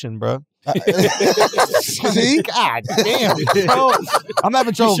lotion, bro. See, God damn, bro. I'm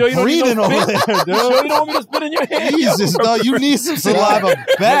having trouble breathing over there, dude. You sure you don't want me to spit in your hand? Jesus, no, you need some saliva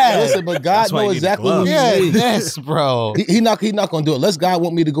bad. Listen, but God knows exactly who he is. Yes, bro. He not gonna do it. Unless God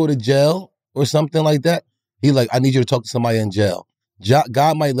want me to go to jail or something like that. He like, I need you to talk to somebody in jail.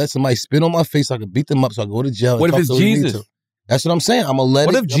 God might let somebody spit on my face so I can beat them up so I can go to jail. What if it's Jesus? That's what I'm saying. I'm gonna let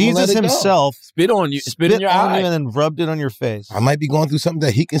What it. if Jesus himself spit on you, spit in your eye, and then rubbed it on your face? I might be going through something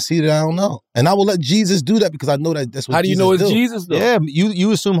that he can see that I don't know, and I will let Jesus do that because I know that's what. How do you know it's Jesus though? Yeah,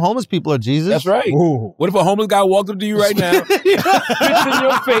 you assume homeless people are Jesus. That's right. Whoa. What if a homeless guy walked up to you right now, spits in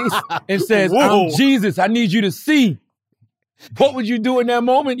your face, and says, "I'm Jesus. I need you to see." What would you do in that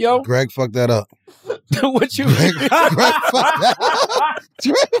moment, yo? Greg fucked that up. What you? Greg fucked that up.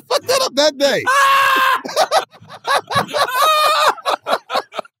 Greg fucked that up that day.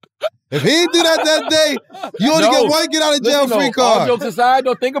 If he didn't do that day, you only get one get out of jail free All card. jokes aside,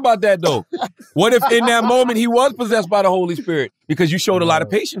 don't think about that though. What if in that moment he was possessed by the Holy Spirit? Because you showed a lot of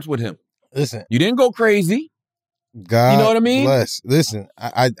patience with him. Listen, you didn't go crazy. God, you know what I mean? Bless. Listen,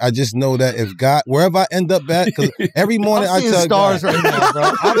 I just know that if God, wherever I end up at, because every morning I tell stars God, right now,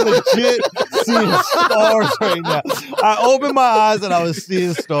 bro. I'm legit seeing stars right now. I opened my eyes and I was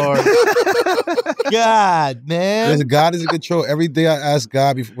seeing stars. God, man. listen, God is in control. Every day I ask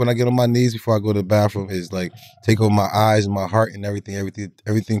God when I get on my knees before I go to the bathroom is like, take over my eyes and my heart and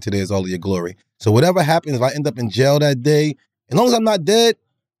everything today is all of your glory. So whatever happens, if I end up in jail that day, as long as I'm not dead,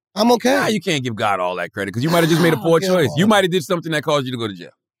 I'm okay. Nah, you can't give God all that credit because you might have just made a poor choice. You might have did something that caused you to go to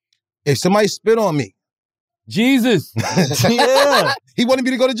jail. If somebody spit on me, Jesus. Yeah. He wanted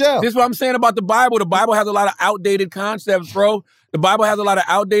me to go to jail. This is what I'm saying about the Bible. The Bible has a lot of outdated concepts, bro. The Bible has a lot of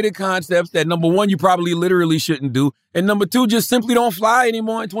outdated concepts that, number one, you probably literally shouldn't do. And number two, just simply don't fly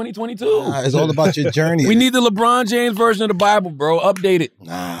anymore in 2022. It's all about your journey. We need the LeBron James version of the Bible, bro. Update it.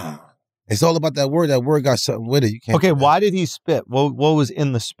 Nah. It's all about that word. That word got something with it. You can't. Okay, why did he spit? What was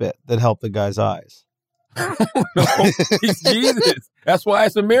in the spit that helped the guy's eyes? No, he's Jesus. That's why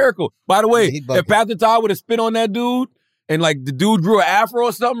it's a miracle. By the way, if Pastor Todd would have spit on that dude and like the dude grew an afro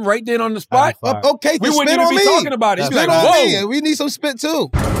or something right then on the spot, okay, we wouldn't spit even on be me. talking about it. He'd be Spit like, on whoa. me. We need some spit too.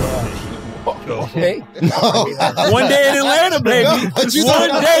 Okay. One day in Atlanta, baby.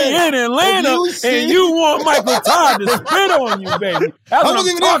 One day in Atlanta, and you want Michael Todd to spit on you, baby. That's what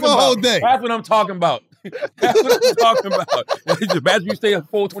I'm talking about. Whole day. That's what I'm talking about. That's what I'm talking about. Imagine you stay a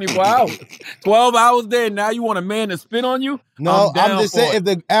full 24 hours. 12 hours there, now you want a man to spit on you? No, I'm just saying if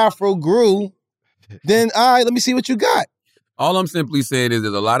the afro grew, then all right, let me see what you got. All I'm simply saying is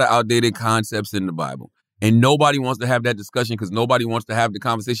there's a lot of outdated concepts in the Bible. And nobody wants to have that discussion because nobody wants to have the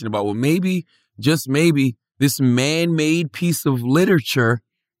conversation about, well, maybe, just maybe, this man-made piece of literature,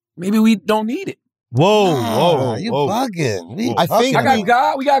 maybe we don't need it. Whoa, you bugging. I think I got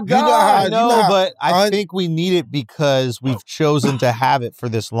God. We got God. I know, but I think we need it because we've chosen to have it for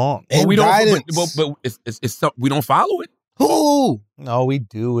this long. But we don't. But it's we don't follow it. Who? No, we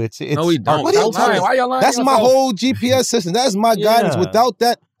do. It's no, we don't. What are you talking? Why y'all lying? That's my whole GPS system. That's my guidance. Without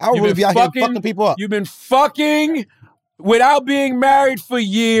that, I would really be out here fucking people up. You've been fucking without being married for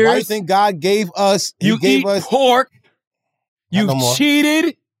years. Why do you think God gave us? You gave eat us pork. You've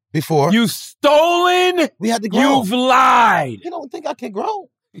cheated. Before. You've stolen. We had to grow. You've lied. You don't think I can grow?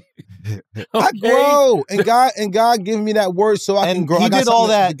 I grow. And God gave me that word so I can grow. He did all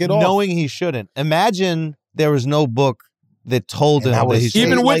that knowing knowing he shouldn't. Imagine there was no book that told him that he should.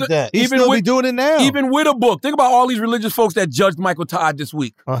 Even with that. He'd still be doing it now. Even with a book. Think about all these religious folks that judged Michael Todd this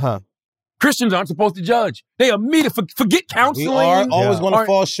week. Christians aren't supposed to judge. They immediately forget counseling. We are always going to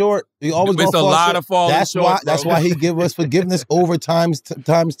fall short. We always going to fall short. It's a lot of falling short. That's why he give us forgiveness over times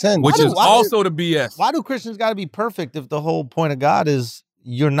 10. Which is also the BS. Why do Christians got to be perfect if the whole point of God is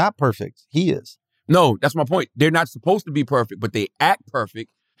you're not perfect? He is. No, that's my point. They're not supposed to be perfect, but they act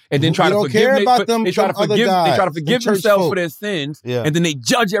perfect. And then try to forgive them. They try to forgive themselves for their sins, and then they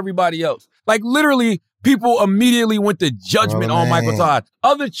judge everybody else. Like literally, people immediately went to judgment on Michael Todd.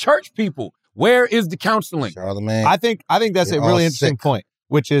 Other church people, where is the counseling? Charlemagne. I think that's a really interesting point,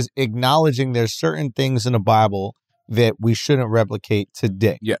 which is acknowledging there's certain things in the Bible that we shouldn't replicate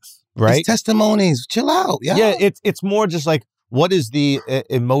today. Yes, right. It's testimonies. Chill out. Yeah, it's more just like, what is the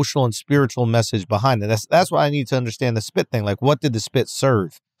emotional and spiritual message behind it? That's why I need to understand the spit thing. Like, what did the spit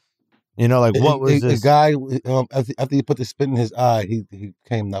serve? You know, like what was this? The guy, after he put the spit in his eye, he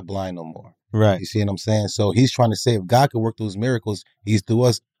became not blind no more. Right. You see what I'm saying? So he's trying to say if God could work those miracles, he's through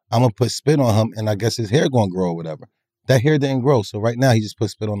us. I'm going to put spit on him, and I guess his hair going to grow or whatever. That hair didn't grow. So right now, he just put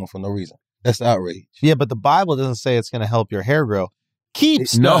spit on him for no reason. That's the outrage. Yeah, but the Bible doesn't say it's going to help your hair grow.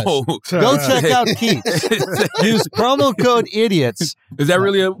 Keeps no. does. Go check out Keeps. Use promo code idiots. Is that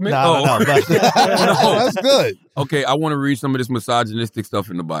really a no, that's good. Okay, I want to read some of this misogynistic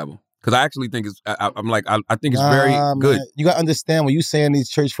stuff in the Bible. Because I actually think it's, I think it's very good. Man. You got to understand when you saying these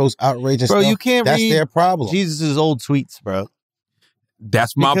church folks outrageous bro, stuff, you can't that's read their problem. Jesus' old tweets, bro.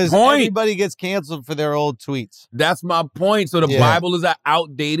 That's my because point. Everybody gets canceled for their old tweets. That's my point. So the Bible is an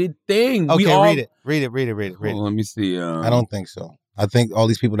outdated thing. Okay, read it. Let me see. I don't think so. I think all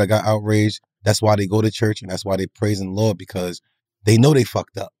these people that got outraged, that's why they go to church and that's why they praising the Lord because they know they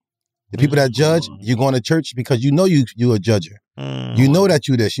fucked up. The people that judge, you going to church because you know you a judger. You know that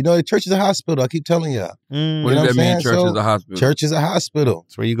you this. You know the church is a hospital. I keep telling y'all. What does that mean? Church is a hospital. Church is a hospital.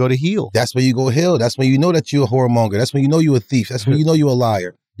 That's where you go to heal. That's where you go heal. That's when you know that you're a whoremonger. That's when you know you're a thief. That's when you know you're a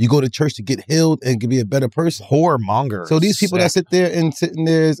liar. You go to church to get healed and to be a better person. Whoremonger. So these people that sit there and sitting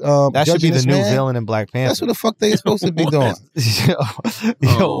there, that should be the new man, villain in Black Panther. That's what the fuck they supposed to be doing.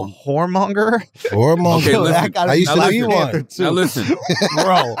 Yo, whoremonger. Whoremonger. Okay, listen. That gotta I be used to Black be Panther one. too. Now listen,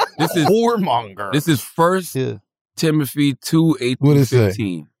 bro. this is whoremonger. This is First Yeah. Timothy 2:8 What through it say?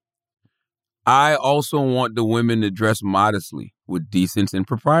 15. I also want the women to dress modestly with decency and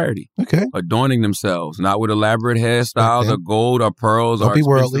propriety, Okay. adorning themselves, not with elaborate hairstyles Okay. or gold or pearls Don't or be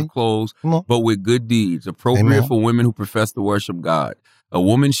expensive worldly. clothes, Come on. but with good deeds, appropriate Amen. for women who profess to worship God. A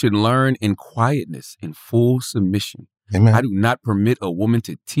woman should learn in quietness, in full submission. Amen. I do not permit a woman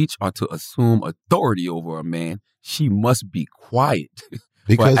to teach or to assume authority over a man. She must be quiet.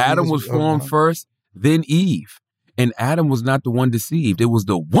 Because For Adam was formed first, then Eve. And Adam was not the one deceived. It was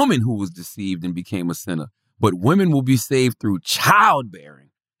the woman who was deceived and became a sinner. But women will be saved through childbearing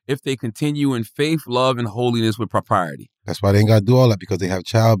if they continue in faith, love, and holiness with propriety. That's why they ain't got to do all that, because they have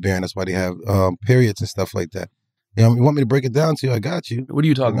childbearing. That's why they have periods and stuff like that. You know, you want me to break it down to you? I got you. What are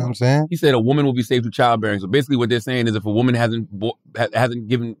you talking You know what about? I'm saying? He said a woman will be saved through childbearing. So basically what they're saying is if a woman hasn't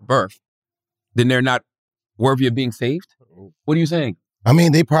given birth, then they're not worthy of being saved? What are you saying? I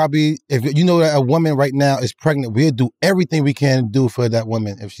mean, they probably, if you know that a woman right now is pregnant, we'll do everything we can do for that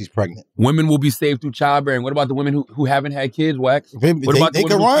woman if she's pregnant. Women will be saved through childbearing. What about the women who haven't had kids, Wax? They What about the can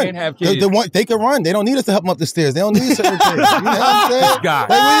women who run. can't have kids? They can run. They don't need us to help them up the stairs. They don't need certain things. You know what I'm saying? God.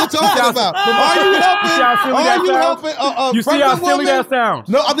 Like, what are you talking about? Are you helping? Are you helping? You see how silly that sounds?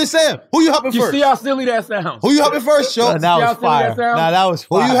 No, I'm just saying. Who you helping You first? see how silly that sounds? Who you helping first, Show? That was See how silly fire. that sounds? Nah, that was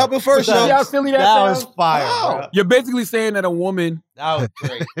Who fire. you helping first, See Show? how silly that That was sounds? fire. Wow. Bro. You're basically saying that a woman. That was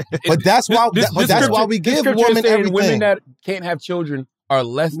great. But that's why. But that's why we give women everything. Women that can't have children are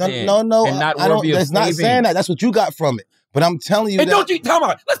less than No. and not I don't. worthy of That's not saving. saying that. That's what you got from it. But I'm telling you And that. don't you come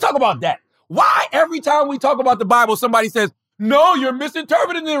on? Let's talk about that. Why every time we talk about the Bible, somebody says, "No, you're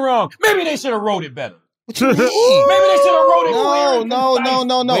misinterpreting it wrong." Maybe they should have wrote it better. What you mean? Maybe they should have wrote it clear and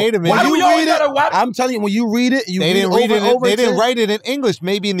No. Wait a minute. When Why do you we always read it, gotta watch- I'm telling you, when you read it, They didn't read it. over They didn't again. write it in English.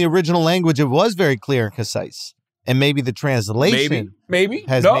 Maybe in the original language, it was very clear and concise. And maybe the translation. Maybe.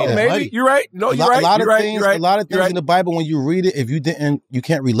 has No, made it maybe. muddy. You're right. No, you're right. A lot You're of right. things, You're right. a lot of You're things right. in the Bible, when you read it, if you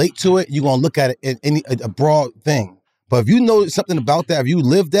can't relate to it, you're gonna look at it in a broad thing. But if you know something about that, if you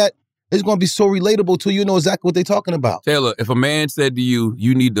live that, it's gonna be so relatable to you. You know exactly what they're talking about. Taylor, if a man said to you,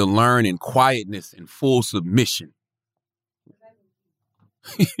 "You need to learn in quietness and full submission,"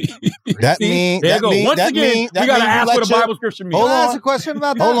 That See? mean There you that go. mean Once that again, mean that we gotta mean you ask let what a your- Bible scripture means. Hold Can I on. ask a question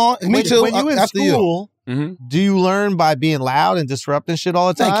about that? Hold on. Me too. When you in After you. school, do you learn by being loud and disrupting shit all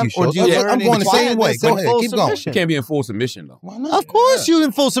the time? Thank you, Or do you Schultz. learn I'm in going the same way. quietness Go and ahead. full Keep going. submission? You can't be in full submission though. Why not? Of course, you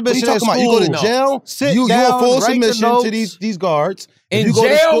in full What submission. you at talking about? You school. go to jail. Sit you down, in full write the submission notes. to these guards. If In you go to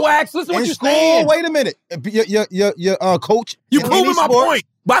jail, school- Wax. Listen to what in you're school, saying. wait a minute. Your coach. You in proving any my sport- point.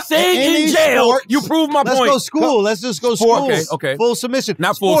 By saying any in jail, sports- you prove my Let's point. go school. Let's just go Sport. school. Okay. Full submission.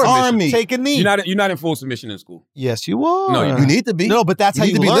 Not full Sports. submission. Army. Take a knee. You're not in full submission in school. Yes, you are. No, You need to be. No, but that's You how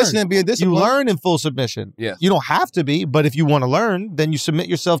need you to be learn. listening and being You disciplined. learn in full submission. Yes. You don't have to be, but if you want to learn, then you submit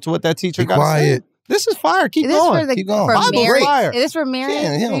yourself to what that teacher Be got to say. quiet. This is fire. Keep Is this going. for the Keep going. for Bible marriage? fire. Is this for marriage? Yeah, he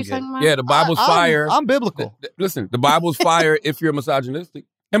What don't are you get talking about? Yeah, the Bible's fire. I'm biblical. Listen, the Bible's fire if you're misogynistic.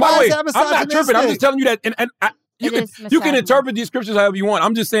 And by Why the way, is that I'm not tripping. I'm misogynistic? just telling you that. You It can is you can misogyny. interpret these scriptures however you want.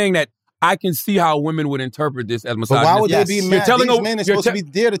 I'm just saying that I can see how women would interpret this as But misogynistic. why would Yes. they be You're mad? telling These a- men are you're supposed to te- be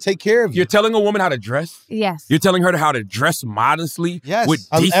there to take care of you. You're telling a woman how to dress. Yes. You're telling her how to dress modestly. Yes. With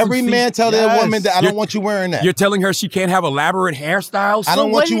decency. Every man tell their Yes. woman that I You're- don't want you wearing that. You're telling her she can't have elaborate hairstyles. I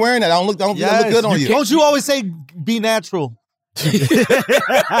don't what want you do- wearing that. I don't look Yes. good on you. Don't you always say be natural?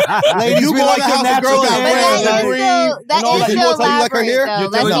 Ladies, You we go like to the your house, natural girl got hair. braids, that is green, still, that and all is that. You still want to tell you like her hair? elaborate, though. You're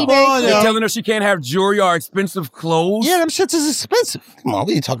Let's telling be her- very Come on, clear. You're telling her she can't have jewelry or expensive clothes. Yeah, them shits is expensive. Come on, what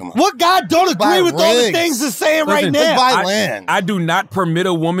are you talking about? What guy don't agree Buy with all the rigs. things they're saying Listen, right Let's now? buy land. I do not permit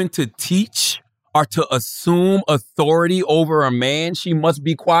a woman to teach or to assume authority over a man. She must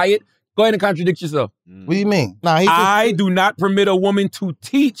be quiet. Go ahead and contradict yourself. What do you mean? Nah, he I do not permit a woman to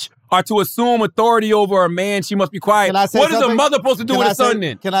teach or to assume authority over a man. She must be quiet. Can I say What is a something? mother supposed to do Can with I a son say-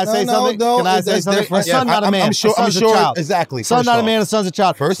 then? Can I say No, something? no, Can I say that's something? different. A son's not a man. I'm sure. A son's a child. Exactly. Son's First not a off. man. A son's a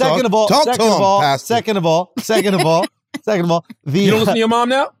child. First second off, of all, talk to second him, of all, Pastor. second of all, second of all, second of all, the You don't listen to your mom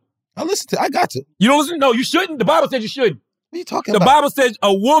now? I listen to. I got to. You don't listen? No, you shouldn't. The Bible says you should. What are you talking The about? Bible says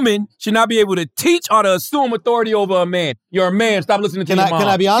a woman should not be able to teach or to assume authority over a man. You're a man. Stop listening to your mom. Can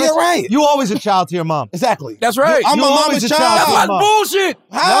I be honest? Yeah, right. You always a child to your mom. Exactly. That's right. I'm You a always mama's a child. child. That's Mom. bullshit.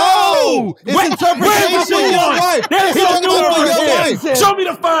 How? It's Where's interpretation. the nuance? There's He's no talking about nuance for your here. wife. Show me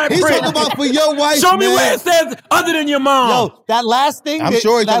the fine He's print. talking about for your wife, Show me man. where it says other than your mom. Yo, that last thing, I'm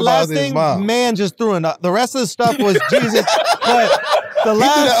sure he's that talking about last his thing, mom. man just threw in. The rest of the stuff was Jesus, but the threw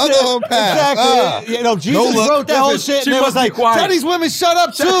last the other shit, one past. exactly. You know, Jesus look. wrote that whole Listen, shit, she and it was must be like, quiet. tell these women shut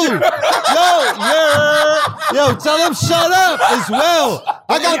up too. yo, tell them shut up as well.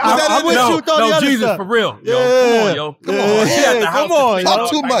 I gotta put that I'm in with there. you with all the No, other Jesus, stuff. for real. Yo, Yeah. come on, yo. Come on. She at the house. Come on, Talk yo.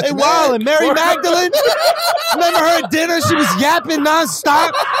 too much, Hey, man. wow, and Mary Magdalene, remember her at dinner? She was yapping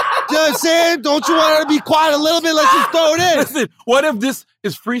nonstop. You know what I'm saying? Don't you want her to be quiet a little bit? Let's just throw it in. Listen, what if this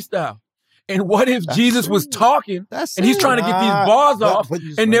is freestyle? And what if Jesus was talking That's and he's it. trying to get these bars But- off but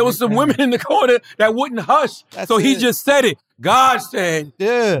you- and there was some women in the corner that wouldn't hush. That's So he it. just said it. God said,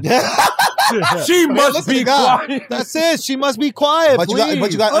 Yeah. she must listen be to God. quiet. That's it. She must be quiet. But you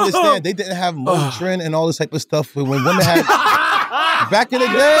got to understand, they didn't have Motrin and all this type of stuff when women had back in the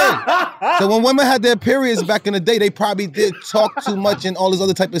day. So when women had their periods back in the day, they probably did talk too much and all this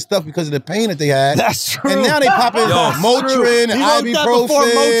other type of stuff because of the pain that they had. That's true. And now they popping Motrin, He wrote that before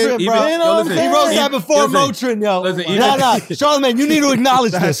Motrin, ibuprofen. bro. Even- yo, listen, He wrote that before listen, Motrin, yo. listen, even- Nah. Charlamagne, you need to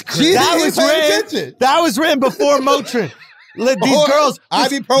acknowledge this. Jesus, That he was paid written. attention. That was written before Motrin. These Or girls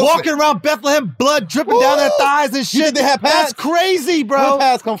just ibuprofen. walking around Bethlehem, blood dripping down their thighs and shit. think they have That's pads? crazy, bro. Where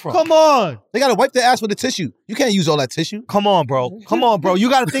pads come from? Come on. They got to wipe their ass with a tissue. You can't use all that tissue. Come on, bro. Come on, bro. You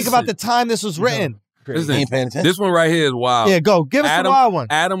got to think about the time this was written. Listen, Ain't paying attention. this one right here is wild. Yeah, go. Give us the wild one.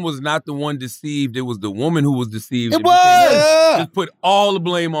 Adam was not the one deceived. It was the woman who was deceived. It And was. Yeah. Just put all the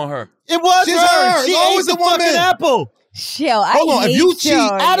blame on her. It was She's her. her. She It's ate always the the woman. fucking apple. Chill. Hold on, if you cheat,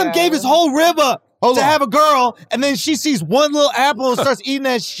 Adam gave his whole rib up Hold to on. have a girl, and then she sees one little apple and starts eating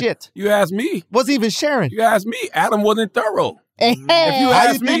that shit. You asked me. Wasn't even sharing. You asked me. Adam wasn't thorough. Hey, If you How you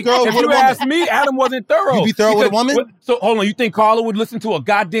asked me, think girl if with a you woman? asked me, Adam wasn't thorough. You be thorough with a woman? So hold on, you think Carla would listen to a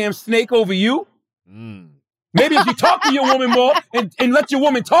goddamn snake over you? Maybe if you talk to your woman more and let your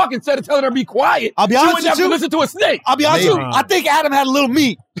woman talk instead of telling her to be quiet, I'll be she honest wouldn't have with to you. listen to a snake. I'll be honest with you. Maybe. I think Adam had a little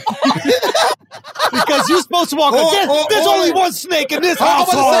meat. Because you're supposed to walk up. There's or- only one snake in this I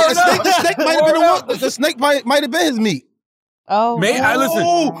was household. about to say, the snake might have been the Word one. The snake might have been his meat. Oh, Maybe no. I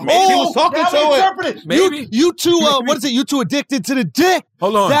listen. Maybe he was talking now to we it. interpret it. Maybe. You two, Maybe. what is it? You two addicted to the dick.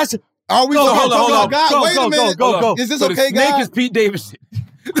 Hold on. That's Are we Go, talking go, go, about go, God? go, Wait go, a minute. go, go. Is this So okay, the snake God? is Pete Davidson.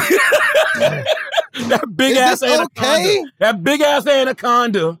 That big Is ass this anaconda. okay? That big ass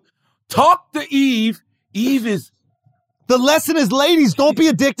anaconda. Talk to Eve. Eve is the lesson is, ladies, don't be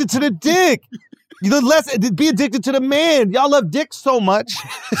addicted to the dick. Be addicted to the man. Y'all love dicks so much.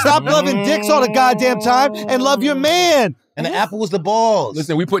 Stop loving dicks all the goddamn time and love your man. And the apple was the balls.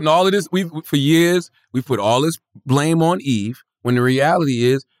 Listen, we putting all of this, for years, we put all this blame on Eve, when the reality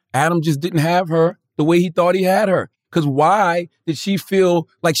is Adam just didn't have her the way he thought he had her. Because why did she feel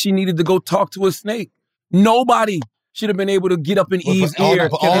like she needed to go talk to a snake? Nobody should have been able to get up in Eve's ear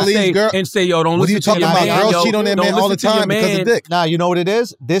and say, yo, don't What are listen you to talking your about? man. Girls yo. cheat on their Don't man all the listen to your time because man. of dick. Now, you know what it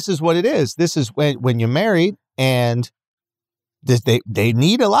is? This is what it is. This is when you're married and they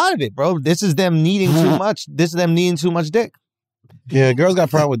need a lot of it, bro. This is them needing too much. This is them needing too much dick. Yeah, girls got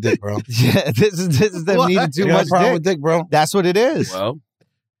a problem with dick, bro. Yeah, this is them needing too Got much a problem dick. with dick, bro. That's what it is. Well,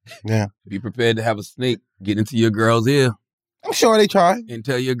 Yeah. be prepared to have a snake get into your girl's ear I'm sure they try. and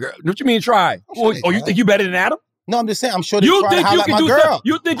tell your girl. What you mean try? sure they Oh, you try. think you better than Adam? No, I'm just saying, I'm sure they You try to think holler you at can my do girl. stuff?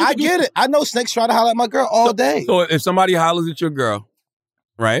 You think you I can do get it. I know snakes try to holler at my girl all day. So if somebody hollers at your girl,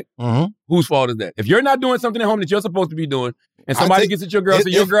 right? Mm-hmm. Whose fault is that? If you're not doing something at home that you're supposed to be doing, and somebody gets at your girl, so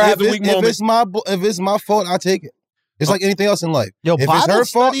your girl has a weak moment. If it's my fault, I take it. It's like anything else in life. Yo, if it's Bible her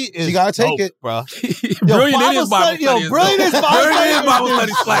fault, study is she gotta take dope, it. bro. Brilliant in his Bible study. Yo, brilliant is Bible Brilliant in Bible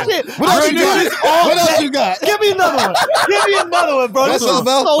study. study slap. Shit. What else you Brilliant got? is all What else day. you got? Give me another one. Give me another one, bro. This What's is up,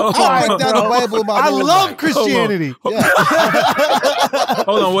 Mel? so I'll fire, break down the bro. Bible in my I whole love life. Christianity. Yeah.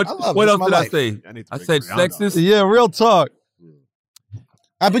 Hold on, I what love else my did life. I say? I need to I break said it down, though. sexist. Yeah, real talk.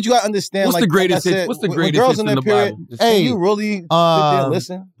 I bet you gotta understand. What's like, the greatest like I hit? said, What's the when greatest girls hits in in their the period, Bible? can you really sit there and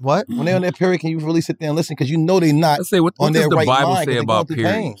listen? What? When they're on their period, can you really sit there and listen? Because you know they're not Let's say what on does their the right Bible mind say 'cause they're about going through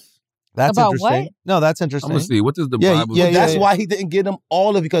pain. periods? That's About interesting. what? No, that's I'm interesting. gonna see. What does the Yeah, Bible yeah, say? That's why he didn't get them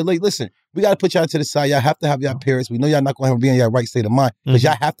all of it. Because, like, listen, we got to put y'all to the side. Y'all have to have y'all parents. We know y'all not going to be in your right state of mind because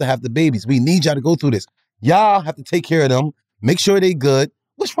y'all have to have the babies. We need y'all to go through this. Y'all have to take care of them. Make sure they good.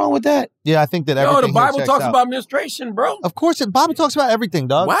 What's wrong with that? Yeah, I think that Yo, everything the here Bible checks talks out. about menstruation, bro. Of course, the Bible talks about everything,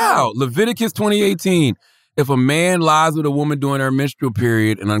 dog. Wow. Leviticus 20:18. If a man lies with a woman during her menstrual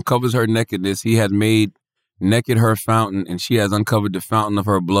period and uncovers her nakedness, he has made naked her fountain, and she has uncovered the fountain of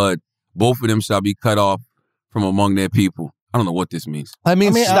her blood. Both of them shall be cut off from among their people. I don't know what this means. I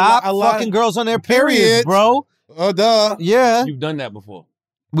mean stop fucking girls on their periods, bro. Oh, duh. Yeah. You've done that before.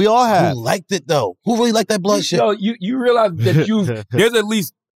 We all have. Who liked it, though? Who really liked that blood shit? Yo, you realize that there's at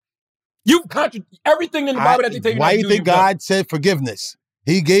least, you've everything in the Bible that they tell you why not do to you think God said forgiveness?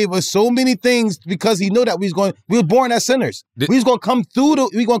 He gave us so many things because he knew that we were born as sinners. We was gonna come through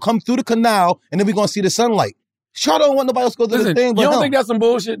the canal, and then we're gonna see the sunlight. Sure don't want nobody else to go through the thing. But you don't think that's some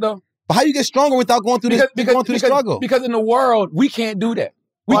bullshit though? But how you get stronger without going through the struggle? Because in the world, we can't do that.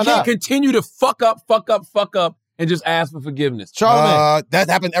 We can't continue to fuck up, and just ask for forgiveness. Charlamagne. That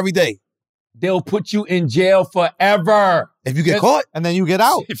happened every day. They'll put you in jail forever. If you get caught. And then you get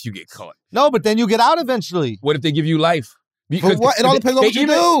out. If you get caught. No, but then you get out eventually. What if they give you life? Because what? It all depends on what you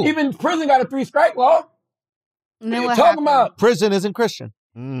do. Even prison got a 3-strike law. And then What what you talking happened? about? Prison isn't Christian.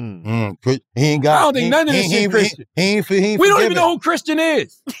 He ain't got. I don't think none of this shit Christian. He ain't We don't forgiven. even know who Christian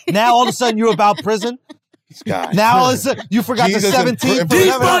is. Now all of a sudden you're about prison. Now all of a sudden you forgot Jesus the 17th.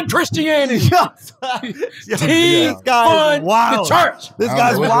 Defund Christianity. Defund the church. This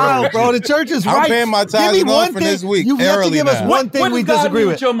guy's wild, bro. The church is right. I'm paying my tithes and offering this week. You have to early give us now. one thing What we does God disagree need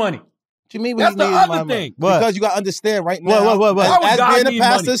with. with your money? What you mean That's the other my money? thing. What? Because you got to understand right now. What? Why would As God being a need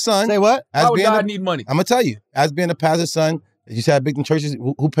pastor's money? son. Say what? Why would God need money? I'm going to tell you. As being a pastor's son, you said big in churches,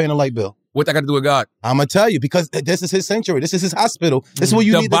 who paying the light bill? What that got to do with God? I'm going to tell you, because this is his sanctuary. This is his hospital. This is where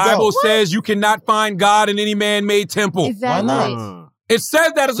you The need Bible to go. says you cannot find God in any man-made temple. Exactly. Why not? It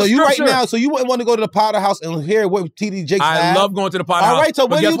says that as So a you right scripture. now, so you wouldn't want to go to the Potter House and hear what TD Jakes I have? love going to the Potter All House. right, so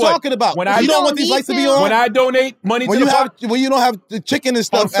But what are guess you talking about? When you I don't don't want these need lights to be to. on? when I donate money to the Potter when you don't have the chicken and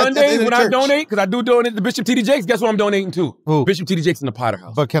stuff on Sundays, at when the I church. donate, because I do donate to Bishop T.D. Jakes, guess what I'm donating to? Who? Bishop T.D. Jakes in the Potter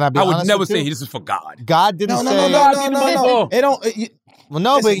House. But can I be I would honest never with you? say this is for God. God didn't No, say. no. It don't. Well,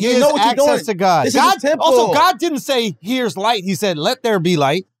 no, Listen, but he you has know what you're access doing. to God. This is God a temple. Also, God didn't say, "Here's light." He said, "Let there be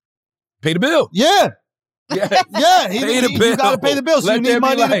light." Pay the bill. Yeah. Yeah. Yeah, Pay the you bill. got to pay the bill, so Let you there need be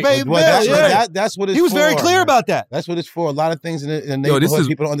money to light. pay the bill. Well, that's what it's He was for. very clear about that. That's what it's for. A lot of things in the Yo, neighborhood, this is-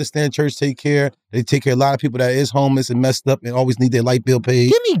 people don't understand church take care. They take care of a lot of people that is homeless and messed up and always need their light bill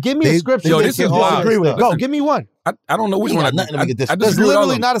paid. Give me a scripture. Yo, that this you is wild. disagree with. Listen, Go, give me one. I don't know which He one got I nothing to get this. I There's disagree with all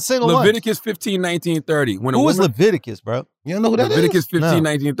literally of them. not a single one. Leviticus 15, 19, 30. When a Who is woman, Leviticus, bro? You don't know who that is? Leviticus 15, No.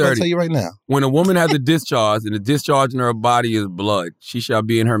 19, I'll 30. tell you right now. When a woman has a discharge, and the discharge in her body is blood, she shall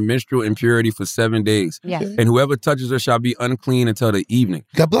be in her menstrual impurity for 7 days. Yes. And whoever touches her shall be unclean until the evening.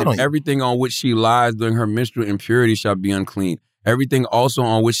 You got blood on And you. everything on which she lies during her menstrual impurity shall be unclean. Everything also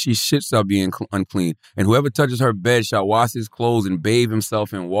on which she shits shall be unclean. And whoever touches her bed shall wash his clothes and bathe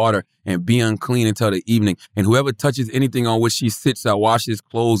himself in water and be unclean until the evening. And whoever touches anything on which she sits shall wash his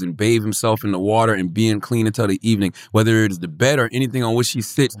clothes and bathe himself in the water and be unclean until the evening. Whether it is the bed or anything on which she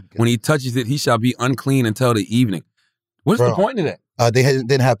sits, when he touches it, he shall be unclean until the evening. What's the Bro. point of that? They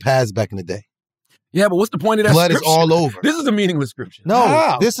didn't have pads back in the day. Yeah, but what's the point of that Blood is scripture? all over. This is a meaningless scripture. No,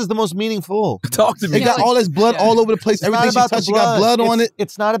 How? this is the most meaningful. Talk to me. They got all this blood all over the place. It's not Everything she about the touched, she got blood on it.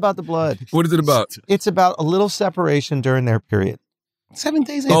 It's not about the blood. What is it about? It's about a little separation during their period. 7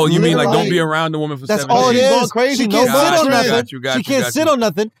 days. Oh, you mean like literally- don't be around the woman for That's 7 all it days? She's is. going crazy. She No can't sit boundaries. on nothing. Got She you, can't got sit you. on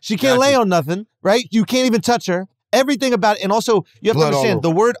nothing. She can't Got lay you. on nothing, right? You can't even touch her. Everything about it. And also, you have Blood to all understand, over.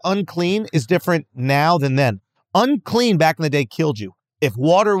 the word unclean is different now than then. Unclean back in the day killed you. If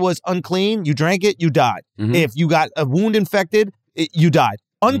water was unclean, you drank it, you died. Mhm. If you got a wound infected, you died.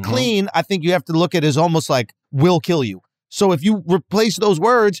 Unclean, I think you have to look at as almost like will kill you. So if you replace those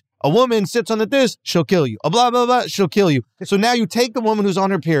words, a woman sits on this, she'll kill you. A blah, blah, blah, she'll kill you. So now you take the woman who's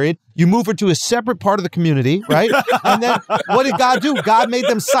on her period, you move her to a separate part of the community, right? And then what did God do? God made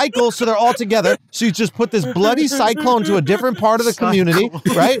them cycle so they're all together. So you just put this bloody cyclone to a different part of the community,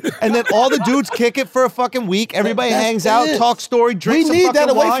 right? And then all the dudes kick it for a fucking week. Everybody That's hangs out, it. talk story, drinks some need that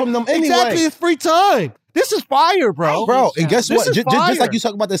fucking away wine. from them anyway. Exactly, it's free time. This is fire, bro. Bro, and guess This what? is Just fire. like you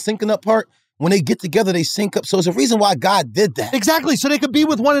talk about the syncing up part, when they get together, they sync up. So it's a reason why God did that. Exactly, so they could be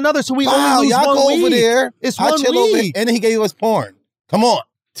with one another. So we Wow, only lose y'all one go week. over there. It's I one chill over here, week. and then he gave us porn. Come on.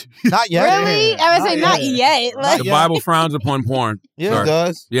 Not yet. Really? I would say not yet. Like, The Bible frowns upon porn. Yeah, Sorry. It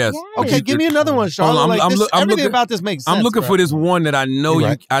does. Yes. Okay, give me another one, Charlotte. Hold on, Like, this, I'm everything looking- about this makes sense. I'm looking bro. for this one that I know You you.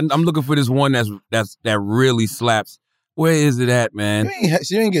 right. I'm looking for this one that really slaps. Where is it at, man?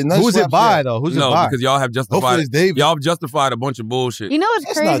 She ain't getting nothing. Who's it by, though? Who's it No, by? because y'all have Hopefully justified. it's David. Y'all have justified a bunch of bullshit you know what's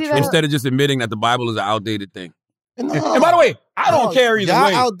That's crazy not true. though? instead of just admitting that the Bible is an outdated thing. No. And by the way, I don't care either y'all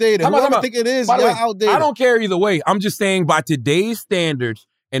way. outdated. I'm not Whoever talking think it is, By the y'all way, outdated. I don't care either way. I'm just saying by today's standards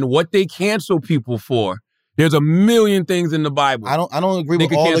and what they cancel people for, there's a million things in the Bible. I don't agree They with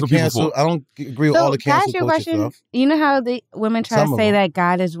could all cancel the people cancel. for it. I don't agree with So, all the can I ask cancel you a culture question? stuff. You know how the women try Some to of say them. that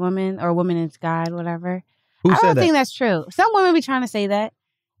God is woman or woman is God, whatever. Who I said don't that? think that's true. Some women be trying to say that.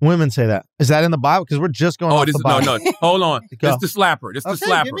 Women say that. Is that in the Bible? Because we're just going off this the is Bible. no. Hold on. Go. This the slapper. This the Okay,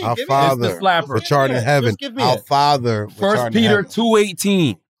 slapper. give me- Our give me- Father, This the slapper. which art in heaven. Just give me Our it. Father, which art 1 in Peter heaven.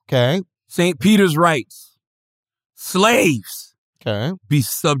 2:18. Okay. St. Peter's writes, slaves, Okay. be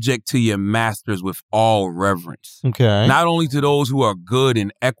subject to your masters with all reverence. Okay. Not only to those who are good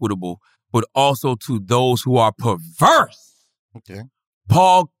and equitable, but also to those who are perverse. Okay.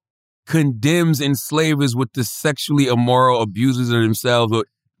 Paul condemns enslavers with the sexually immoral abusers of themselves.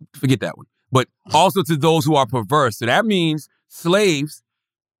 Forget that one. But also to those who are perverse. So that means slaves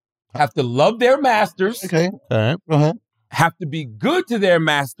have to love their masters, Okay. Okay. Go ahead. have to be good to their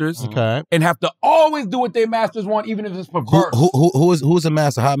masters, Okay. and have to always do what their masters want, even if it's perverse. Who's a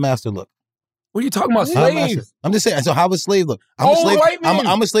master? How a master look? What are you talking about? How a master? Slaves? I'm just saying. So how a slave look? I'm Oh, a slave. white men.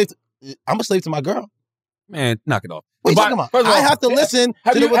 I'm a slave. I'm a slave to my girl. Man, knock it off. What are you But- talking about? first of all, I have to listen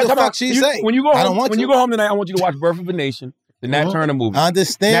have to you- what the how fuck about she you- say. When you go I home, don't want when to. you go home tonight, I want you to watch Birth of a Nation, the Nat Mhm. Turner movie. I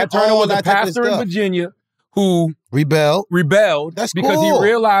understand. Nat Turner all was a that type of pastor in stuff. Virginia who Rebel. rebelled That's because cool. he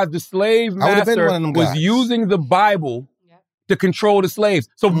realized the slave I would've been master one of them was guys. using the Bible to control the slaves.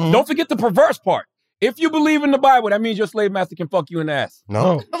 So don't forget the perverse part. If you believe in the Bible, that means your slave master can fuck you in the ass.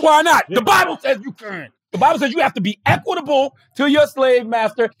 No. Why not? The Bible says you can. The Bible says you have to be equitable to your slave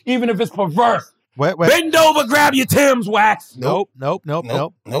master, even if it's perverse. Wait. Bend over, grab your Tim's, Wax. Nope. Nope.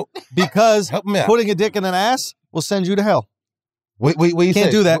 Because Help me out. putting a dick in an ass will send you to hell. What you Can't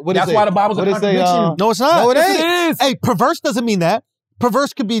say? do that. What it That's say? why the Bible's a What it say, contradiction. No, it's not. No, it Yes, ain't. it is. Hey, perverse doesn't mean that.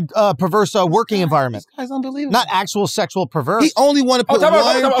 Perverse could be perverse working environment, This guy's unbelievable. not actual sexual perverse. He only want to put time out,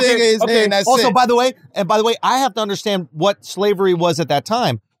 one time out, thing okay, in his okay. hand. That's Also, it. by the way, I have to understand what slavery was at that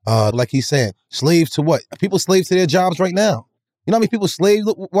time. Like he's saying, slaves to what? People slaves to their jobs right now. You know how many people slave?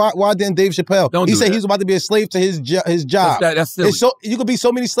 Look, why didn't Dave Chappelle? Don't He do said that. he's about to be a slave to his job. That's silly. It's so you could be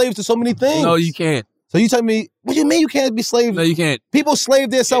so many slaves to so many things. No, you can't. So you tell me, what do you mean you can't be slaves? No, you can't. People slave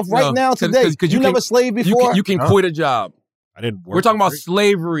themselves right No, now 'cause- today. 'cause you you never can- slaved before. You can quit a job. I didn't work. We're talking about for free.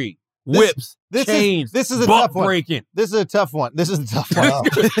 slavery, whips, This chains, is a butt tough one. breaking. This is a tough one. This is a tough Wow. one.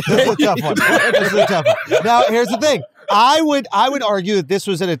 This is a tough one. This is a tough one. Now, here's the thing. I would argue that this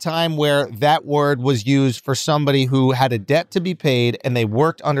was at a time where that word was used for somebody who had a debt to be paid and they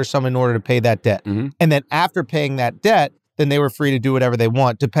worked under someone in order to pay that debt. Mhm. And then after paying that debt, then they were free to do whatever they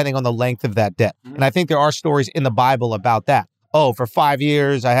want, depending on the length of that debt. And I think there are stories in the Bible about that. Oh, for 5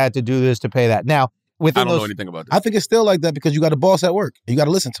 years, I had to do this to pay that. Now, I within don't know those, anything about that. I think it's still like that because you got a boss at work. You got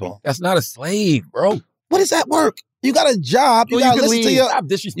to listen to him. That's not a slave, bro. What is that work? You got a job. You Well, got you to can listen to leave. your. Stop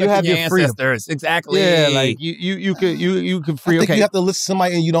disrespecting You have your your freedom. ancestors. Exactly. yeah, like you could I free. think Okay, you have to listen to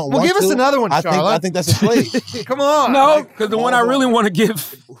somebody and you don't well, want give to. us another one, I Charlotte. think that's a slave. Come on. No, because the one I really want to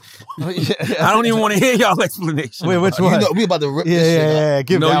give, I don't even want to hear y'all explanation. Wait, which about one? You know, we about to rip Yeah, this shit up. yeah.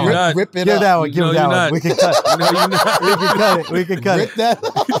 Give No, that you're one. not. Rip it Give up. that one. Give No, that you're one. not. We can cut. it. No, you're not. We can cut it. We can cut Rip it. that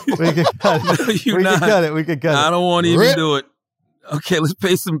up. We can cut it. No, you're We not. can cut it. We can cut I it. don't want to Rip. even do it. Okay, let's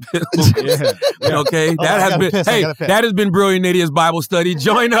pay some bills. Yeah. Okay, I that has gotta been piss, I hey, gotta piss. that has been Brilliant Idiots Bible Study.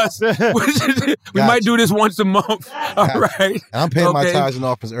 Join us. We might do this once a month. All right. And I'm paying my Okay. tithes and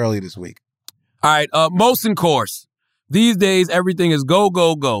offers early this week. All right, Molson course. These days, everything is go,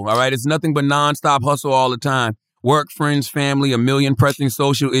 go, go. All right, it's nothing but nonstop hustle all the time. Work, friends, family, a million pressing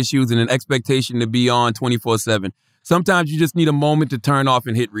social issues, and an expectation to be on 24/7. Sometimes you just need a moment to turn off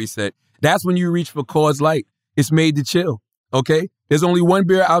and hit reset. That's when you reach for Coors Light. It's made to chill, okay? There's only one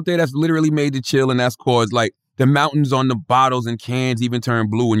beer out there that's literally made to chill, and that's Coors Light. The mountains on the bottles and cans even turn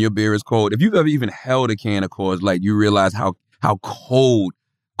blue when your beer is cold. If you've ever even held a can of Coors Light, you realize how cold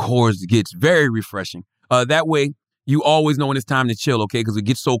Coors gets. Very refreshing. That way, you always know when it's time to chill, okay? Because it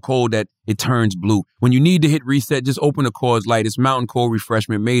gets so cold that it turns blue. When you need to hit reset, just open a Coors Light. It's Mountain Cold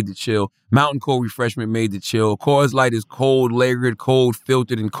Refreshment made to chill. Mountain Cold Refreshment made to chill. Coors Light is cold lagered, cold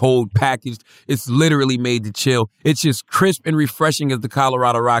filtered, and cold packaged. It's literally made to chill. It's just crisp and refreshing as the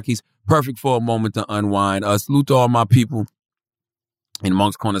Colorado Rockies. Perfect for a moment to unwind. Salute to all my people in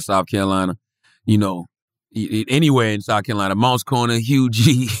Moncks Corner, South Carolina. You know, anywhere in South Carolina. Moncks Corner, Hugh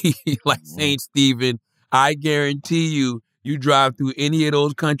G, like St. Stephen. I guarantee you drive through any of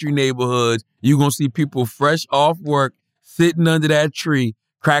those country neighborhoods, you're going to see people fresh off work, sitting under that tree,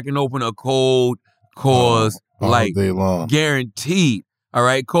 cracking open a cold Coors Light. All day long. Guaranteed. All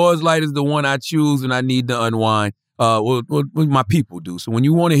right. Coors Light is the one I choose when I need to unwind. What my people do. So when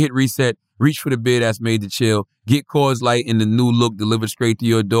you want to hit reset, reach for the beer that's made to chill. Get Coors Light in the new look delivered straight to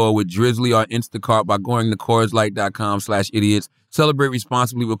your door with Drizzly or Instacart by going to CoorsLight.com/idiots. Celebrate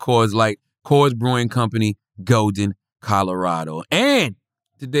responsibly with Coors Light. Coors Brewing Company, Golden, Colorado. And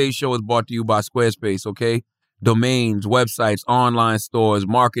today's show is brought to you by Squarespace, okay? domains, websites, online stores,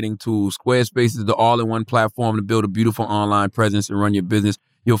 marketing tools. Squarespace is the all-in-one platform to build a beautiful online presence and run your business.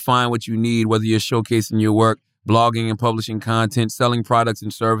 You'll find what you need, whether you're showcasing your work, blogging and publishing content, selling products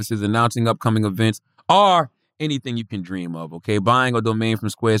and services, announcing upcoming events, or anything you can dream of, okay? Buying a domain from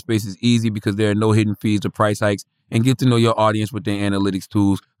Squarespace is easy because there are no hidden fees or price hikes, and get to know your audience with their analytics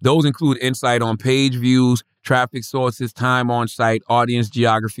tools. Those include insight on page views, traffic sources, time on site, audience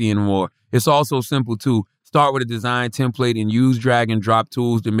geography, and more. It's also simple, too. Start with a design template and use drag and drop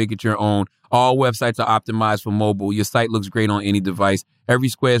tools to make it your own. All websites are optimized for mobile. Your site looks great on any device. Every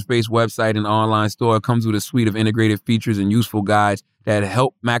Squarespace website and online store comes with a suite of integrated features and useful guides that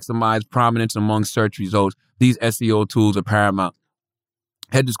help maximize prominence among search results. These SEO tools are paramount.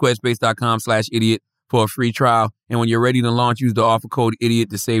 Head to squarespace.com/idiot for a free trial. And when you're ready to launch, use the offer code IDIOT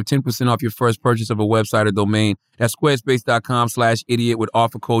to save 10% off your first purchase of a website or domain. That's squarespace.com/idiot with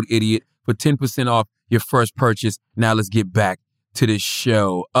offer code IDIOT for 10% off your first purchase. Now let's get back to the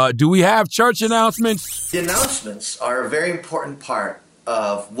show. Do we have church announcements? The announcements are a very important part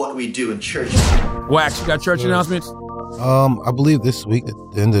of what we do in church. Wax, you got church announcements? I believe this week, at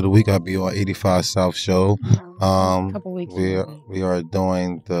the end of the week, I'll be on 85 South Show. Couple weeks. We are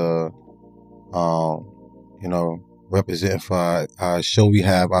doing the, representing for our show. We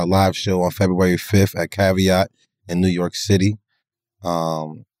have our live show on February 5th at Caveat in New York City.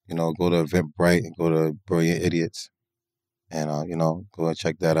 Go to Eventbrite and go to Brilliant Idiots and, go and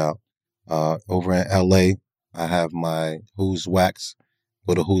check that out. Over in LA, I have my Who's Wax.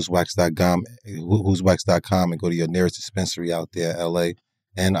 Go to who'swax.com and go to your nearest dispensary out there in LA.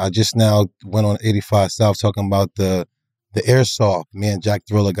 And I just now went on 85 South talking about the airsoft. Me and Jack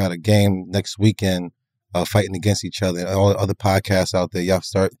Thriller got a game next weekend fighting against each other. And all the other podcasts out there, y'all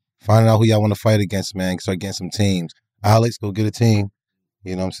start finding out who y'all want to fight against, man. Start getting some teams. Alex, go get a team.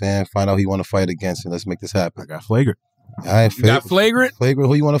 You know what I'm saying? Find out who you want to fight against and let's make this happen. I got Flagrant. All right, You got Flagrant? Flagrant,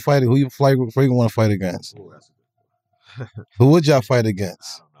 who you want to fight? Who you Flagrant want to fight against? Who would y'all fight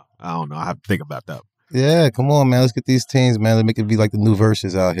against? I don't know. I have to think about that. Yeah, come on, man. Let's get these teams, man. Let's make it be like the new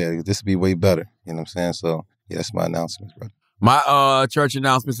verses out here. This would be way better. You know what I'm saying? So, yeah, that's my announcements, bro. My church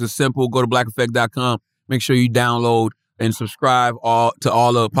announcements is simple. Go to blackeffect.com. Make sure you download and subscribe to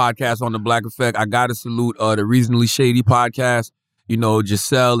all the podcasts on the Black Effect. I got to salute the Reasonably Shady podcast.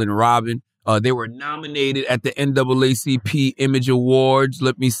 Giselle and Robin. They were nominated at the NAACP Image Awards.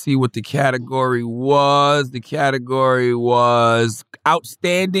 Let me see what the category was. The category was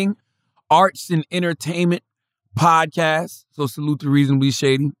Outstanding Arts and Entertainment Podcast. So salute to Reasonably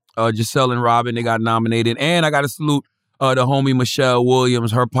Shady. Giselle and Robin, they got nominated. And I got to salute the homie Michelle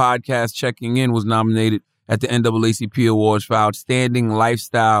Williams. Her podcast, Checking In, was nominated at the NAACP Awards for Outstanding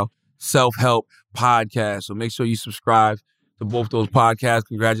Lifestyle Self-Help Podcast. So make sure you subscribe to both those podcasts.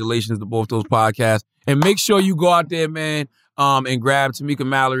 Congratulations to both those podcasts. And make sure you go out there, man, and grab Tamika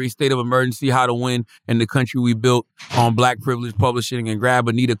Mallory's State of Emergency, How to Win in the Country We Built on Black Privilege Publishing, and grab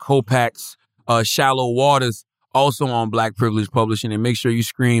Anita Kopach's Shallow Waters, also on Black Privilege Publishing. And make sure you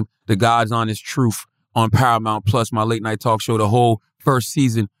scream The God's Honest Truth on Paramount Plus, my late night talk show. The whole first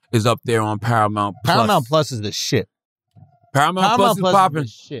season is up there on Paramount Plus. Paramount Plus is the shit. Paramount Plus is popping.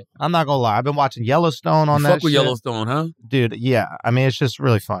 Shit. I'm not gonna lie. I've been watching Yellowstone on that Fuck with shit. Yellowstone, huh? Dude, yeah. I mean, it's just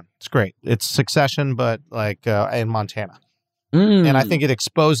really fun. It's great. It's Succession, but like in Montana. And I think it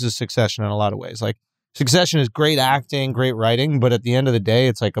exposes Succession in a lot of ways. Like, Succession is great acting, great writing, but at the end of the day,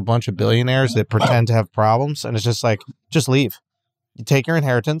 it's like a bunch of billionaires that pretend to have problems, and it's just like, just leave. You take your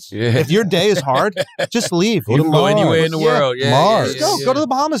inheritance. Yeah. If your day is hard, just leave. You can go anywhere in the world. Yeah, Mars. Go to the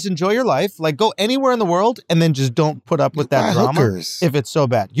Bahamas, enjoy your life. Like, go anywhere in the world, and then just don't put up with that drama hookers. if it's so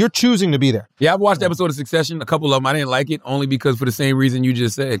bad. You're choosing to be there. Yeah, I've watched the episode of Succession, a couple of them. I didn't like it only because for the same reason you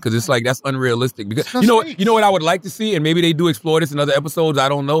just said, because it's like, that's unrealistic. Because you know what I would like to see, and maybe they do explore this in other episodes, I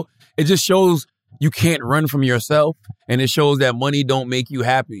don't know. It just shows you can't run from yourself, and it shows that money don't make you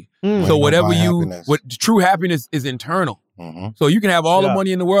happy. So whatever what true happiness is internal. Mm-hmm. So you can have all the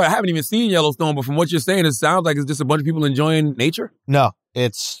money in the world. I haven't even seen Yellowstone, but from what you're saying, it sounds like it's just a bunch of people enjoying nature. No,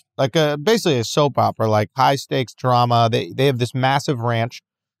 it's like basically a soap opera, like high stakes drama. They have this massive ranch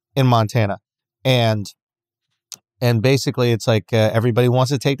in Montana, and basically it's like everybody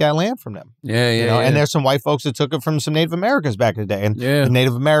wants to take that land from them. Yeah. And there's some white folks that took it from some Native Americans back in the day, and the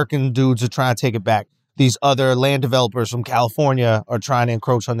Native American dudes are trying to take it back. These other land developers from California are trying to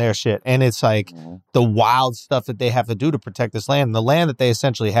encroach on their shit. And it's like the wild stuff that they have to do to protect this land. And the land that they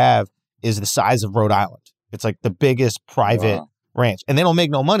essentially have is the size of Rhode Island. It's like the biggest private ranch. And they don't make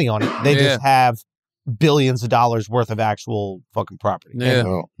no money on it. They just have billions of dollars worth of actual fucking property.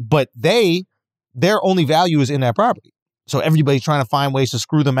 Yeah. But their only value is in that property. So everybody's trying to find ways to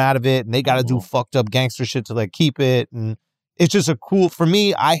screw them out of it, and they got to do fucked up gangster shit to like keep it. And it's just for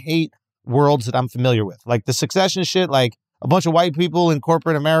me, I hate worlds that I'm familiar with. Like the Succession shit, like a bunch of white people in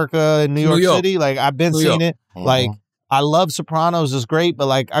corporate America in New York City. Like I've been seeing it. Like I love Sopranos, is great, but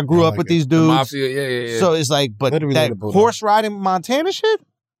like I grew up with these dudes. The mafia, yeah. So it's like, but that horse riding Montana shit,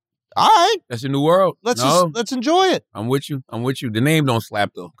 all right. That's your new world. Let's enjoy it. I'm with you. The name don't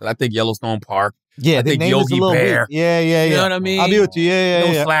slap though, because I think Yellowstone Park. Yeah, I think Yogi Bear. Yeah. You know what I mean? I'll be with you.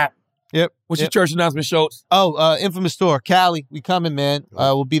 Don't slap. Yep. What's your church announcement, Schultz? Oh, Infamous Tour, Cali. We coming, man.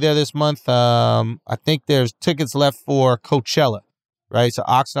 We'll be there this month. I think there's tickets left for Coachella, right? So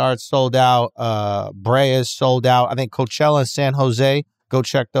Oxnard's sold out. Brea is sold out. I think Coachella and San Jose. Go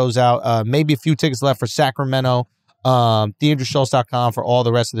check those out. Maybe a few tickets left for Sacramento. TheAndrewSchultz.com for all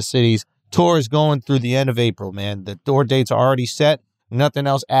the rest of the cities. Tour is going through the end of April, man. The tour dates are already set. Nothing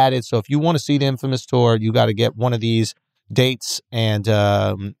else added. So if you want to see the Infamous Tour, you got to get one of these dates. And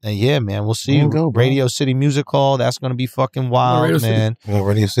yeah, man, we'll see you. Radio City Music Hall. That's going to be fucking wild, man.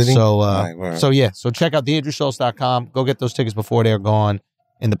 Radio City? So yeah. So check out TheAndrewSchultz.com. Go get those tickets before they're gone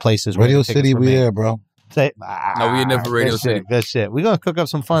in the places. Radio City, we there, bro. No, we in there for Radio City. Good shit. We're going to cook up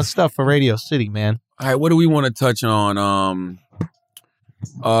some fun stuff for Radio City, man. All right, what do we want to touch on?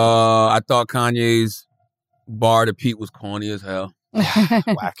 I thought Kanye's bar to Pete was corny as hell.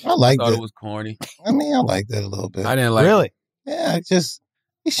 I liked it was corny. I mean, I liked that a little bit. I didn't like it. Yeah, he's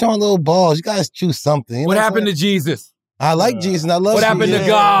showing little balls. You guys choose something. What happened to Jesus? I like Jesus. I love. What happened to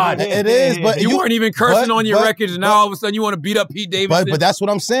God? It is, but you weren't even cursing on your records, and now all of a sudden you want to beat up Pete Davidson. But that's what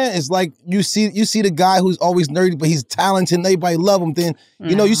I'm saying. It's like you see the guy who's always nerdy, but he's talented and everybody love him. Then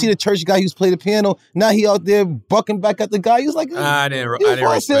you see the church guy who's played the piano. Now he out there bucking back at the guy. He's like, I didn't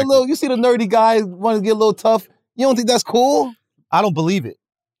respect it. You see the nerdy guy want to get a little tough. You don't think that's cool? I don't believe it.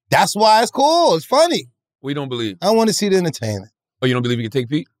 That's why it's cool. It's funny. We don't believe. I want to see the entertainment. Oh, you don't believe you can take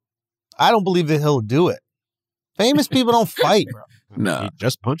Pete? I don't believe that he'll do it. Famous people don't fight, bro. No. He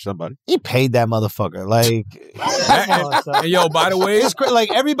just punched somebody. He paid that motherfucker. Like, and yo, by the way, it's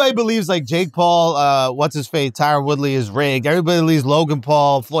like everybody believes like Jake Paul, what's his face, Tyron Woodley is rigged. Everybody believes Logan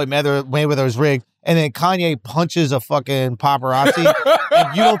Paul, Floyd Mayweather is rigged. And then Kanye punches a fucking paparazzi.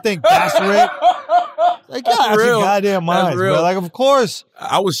 And you don't think that's rigged? Like, yeah, that's your goddamn mind, bro. Like, of course.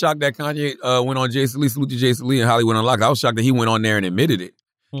 I was shocked that Kanye went on Jason Lee, salute to Jason Lee and Hollywood Unlocked. I was shocked that he went on there and admitted it.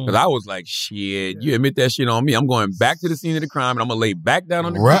 Because I was like, shit, you admit that shit on me. I'm going back to the scene of the crime, and I'm going to lay back down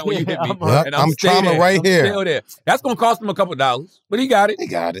on the ground when you hit me. And I'm trauma right here. Still there. That's going to cost him a couple dollars, but he got it. He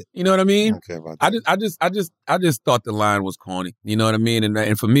got it. You know what I mean? Okay, about that. I just thought the line was corny. You know what I mean?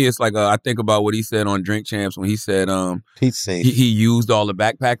 And for me, it's like I think about what he said on Drink Champs when he said Pete's safe. He used all the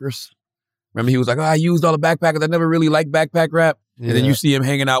backpackers. Remember, he was like, I used all the backpackers. I never really liked backpack rap. Yeah. And then you see him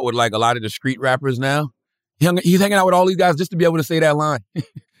hanging out with like a lot of the street rappers now. He's hanging out with all these guys just to be able to say that line.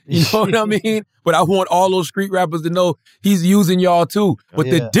 You know what I mean? But I want all those street rappers to know he's using y'all too. But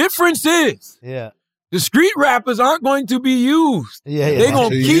the difference is, the street rappers aren't going to be used. They're going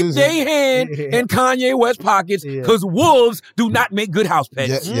to keep their hand in Kanye West's pockets because wolves do not make good house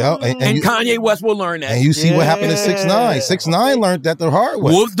pets. And Kanye West will learn that. And you see what happened to 6ix9ine. 6ix9ine learned that the hard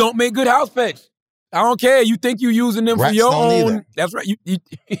way. Wolves don't make good house pets. I don't care. You think you're using them for your own. Either. That's right. You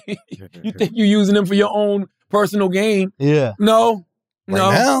think you're using them for your own personal gain. Yeah. No.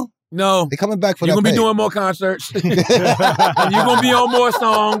 No. They're coming back for you're that. You're going to be doing more concerts. And you're going to be on more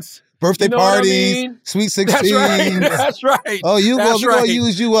songs. Birthday parties, Sweet 16. That's right. Oh, we're going to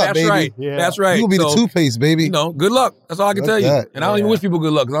use you up, baby. Right. Yeah. That's right. You're going to be the toothpaste, baby. Good luck. That's all I can tell you. And I don't even wish people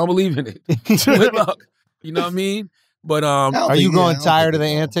good luck because I don't believe in it. Good luck. You know what I mean? But are you growing tired of the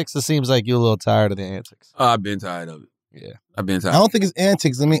antics? It seems like you're a little tired of the antics. I've been tired of it. Yeah, I've been tired. I don't think it's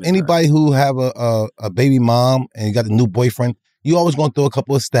antics. I mean, anybody who have a baby mom and you got a new boyfriend, you always going to throw a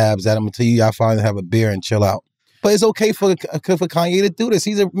couple of stabs at him until y'all finally have a beer and chill out. But it's okay for Kanye to do this.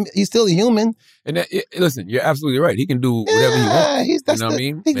 He's still a human. And listen, you're absolutely right. He can do whatever he wants. You know what I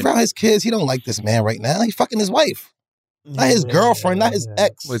mean? He's around his kids. He don't like this man right now. He's fucking his wife. Not his girlfriend, not his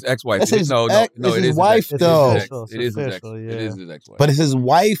ex. Well, his ex-wife. That's his ex. It's his wife, though. It is his ex. It is his ex-wife. But it's his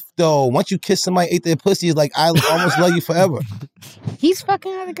wife, though. Once you kiss somebody, ate their pussy, it's like, I almost love you forever. He's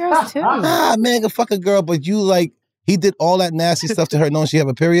fucking other girls, too. Nah, man, can fuck a girl, but you, like, he did all that nasty stuff to her knowing she have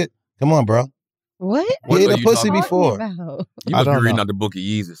a period. Come on, bro. What? He ate a pussy before. You must be reading out the book of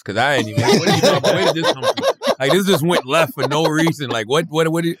Yeezus, because I ain't even, what are you talking about? Where did this come from? Like, this just went left for no reason. Like, what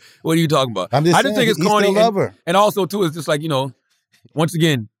are you talking about? I just think it's corny. And also, too, it's just like, once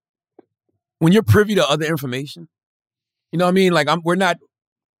again, when you're privy to other information, you know what I mean? Like, we're not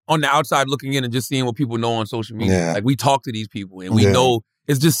on the outside looking in and just seeing what people know on social media. Yeah. Like, we talk to these people and we know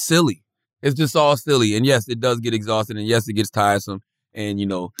it's just silly. It's just all silly. And yes, it does get exhausting. And yes, it gets tiresome. And, you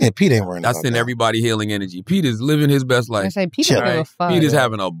know, Yeah, Pete ain't worrying I about send that. everybody healing energy. Pete is living his best I life. say Pete Chill. don't give a fuck. Pete is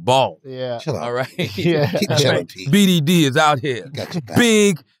having a ball. Yeah. Chill out. All right. Yeah. Keep chilling, Pete. BDD is out here. Got your back.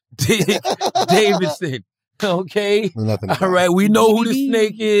 Big Dick Davidson. Okay. Nothing All right. We know who the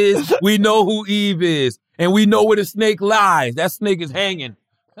snake is. We know who Eve is. And we know where the snake lies. That snake is hanging.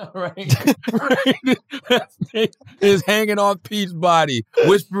 All right. That snake is hanging off Pete's body,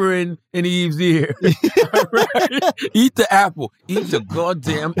 whispering in Eve's ear. All right. Eat the apple. Eat the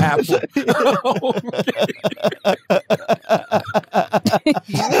goddamn apple.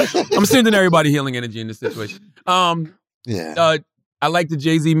 I'm sending everybody healing energy in this situation. Yeah. I like the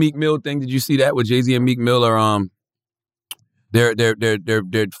Jay-Z Meek Mill thing. Did you see that? With Jay-Z and Meek Mill are they're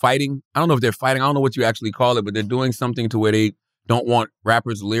fighting. I don't know if they're fighting. I don't know what you actually call it, but they're doing something to where they don't want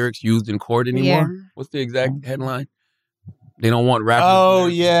rappers' lyrics used in court anymore. Yeah. What's the exact headline? They don't want rappers. Oh,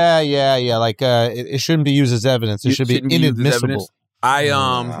 lyrics. yeah. Like it shouldn't be used as evidence. It should be Shouldn't used as inadmissible.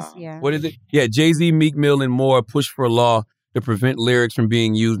 evidence. Yeah. What is it? Yeah, Jay-Z, Meek Mill, and more push for a law to prevent lyrics from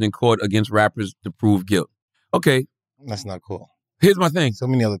being used in court against rappers to prove guilt. Okay, That's not cool. here's my thing. So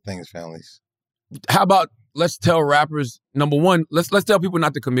many other things, families. How about let's tell rappers, number one, let's tell people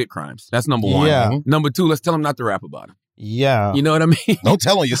not to commit crimes. That's number one. Yeah. Number two, let's tell them not to rap about them. Yeah. You know what I mean? Don't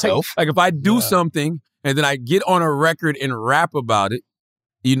tell on yourself. Like if I do something and then I get on a record and rap about it,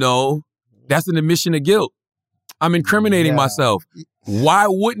 you know, that's an admission of guilt. I'm incriminating myself. Why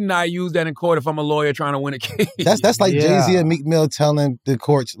wouldn't I use that in court if I'm a lawyer trying to win a case? That's like Jay-Z and Meek Mill telling the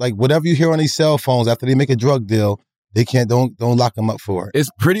courts, like, whatever you hear on these cell phones after they make a drug deal, they don't lock them up for it. It's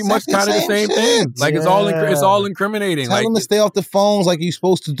pretty much kind of the same thing. Like it's all incriminating. Tell like them to stay off the phones like you're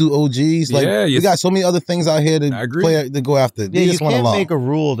supposed to do, OGs. Like we got so many other things out here to go after. Yeah, you just want can't along. make a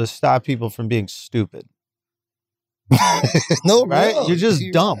rule to stop people from being stupid. No, right? bro. You're just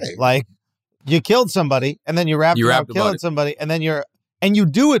dumb. Right. Like you killed somebody and then you rapped about killing somebody and then you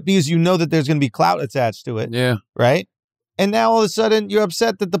do it because you know that there's going to be clout attached to it. Yeah. Right? And now all of a sudden you're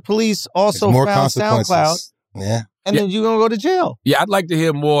upset that the police also more found consequences. SoundCloud. Yeah. And then you're going to go to jail. Yeah, I'd like to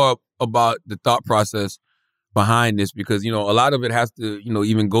hear more about the thought process behind this because, you know, a lot of it has to, you know,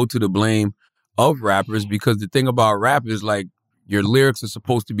 even go to the blame of rappers because the thing about rap is like your lyrics are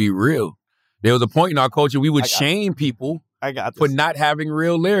supposed to be real. There was a point in our culture we would shame people for not having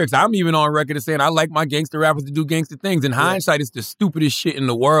real lyrics. I'm even on record as saying I like my gangster rappers to do gangster things. In hindsight, it's the stupidest shit in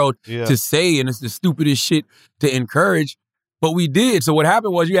the world to say and it's the stupidest shit to encourage. But we did. So what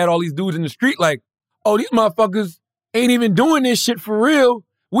happened was you had all these dudes in the street like, oh, these motherfuckers ain't even doing this shit for real.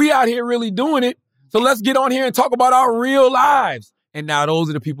 We out here really doing it. So let's get on here and talk about our real lives. And now those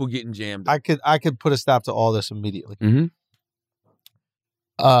are the people getting jammed up. I could put a stop to all this immediately. Mm-hmm.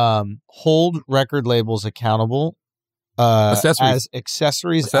 Hold record labels accountable as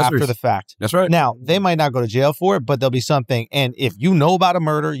accessories after the fact. That's right. Now, they might not go to jail for it, but there'll be something. And if you know about a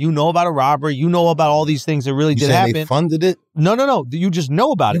murder, you know about a robbery, you know about all these things that really did happen. They funded it? No. You just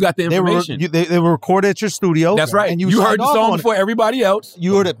know about it. You got the information. They were recorded at your studio. That's right. And you heard the song before everybody else.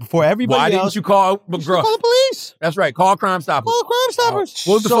 You heard it before everybody else. Why didn't you call McGruff? Call the police. That's right. Call Crime Stoppers. Call Crime Stoppers.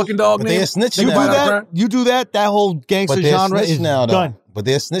 What was the fucking dog name? They're snitching You do that, that whole gangster genre is done. But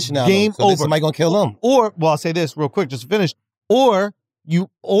they're snitching now. Game so over. Somebody gonna kill them. Or, well, I'll say this real quick just to finish. Or you're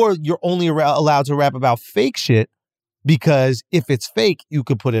only allowed to rap about fake shit because if it's fake, you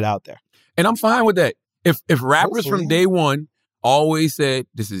could put it out there. And I'm fine with that. If rappers from day one always said,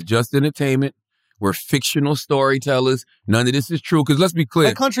 this is just entertainment, we're fictional storytellers, none of this is true. Because let's be clear.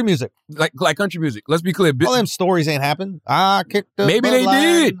 Like country music. Like country music. Let's be clear. All them stories ain't happened. I kicked the Maybe they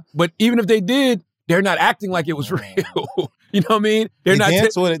bloodline. did. But even if they did, they're not acting like it was real. You know what I mean? They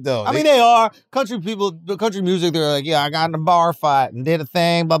dance with it though. I mean, they are. Country people, country music, they're like, yeah, I got in a bar fight and did a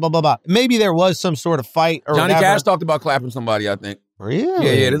thing, blah, blah, blah, blah. Maybe there was some sort of fight or Johnny whatever. Cash talked about clapping somebody, I think.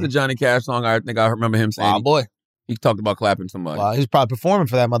 Really? Yeah, there's a Johnny Cash song I think I remember him saying. Wow, boy. He talked about clapping somebody. Well, he's probably performing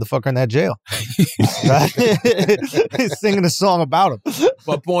for that motherfucker in that jail. He's singing a song about him.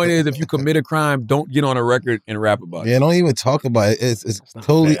 But point is, if you commit a crime, don't get on a record and rap about it. Yeah, don't even talk about it. It's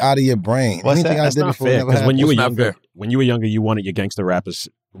totally out of your brain. What's Anything that? I That's did not before fair. never Because when happened. you were younger, you wanted your gangster rappers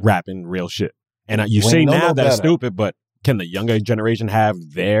rapping real shit. And you We say know now no that it's better. stupid, but can the younger generation have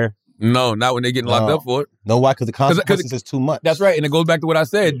their... No, not when they're getting locked up for it. No, why? Because the consequences is too much. That's right. And it goes back to what I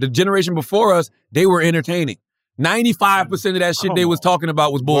said. The generation before us, they were entertaining. 95% of that shit they was talking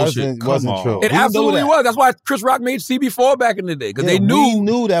about was bullshit. Wasn't true. It We absolutely knew that. was. That's why Chris Rock made CB4 back in the day. Because Yeah, they we knew,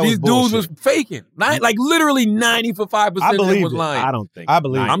 knew that these was dudes bullshit. was faking. Like literally 95% of them was lying. I don't think. I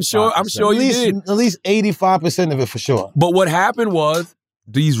believe. I'm sure you did. At least 85% of it for sure. But what happened was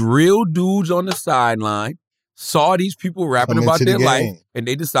these real dudes on the sideline saw these people rapping Come about into the their life, game. and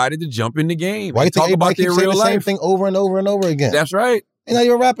they decided to jump in the game Why you and think talk about everybody their keeps saying real the same life. thing over and over and over again? That's right. You're not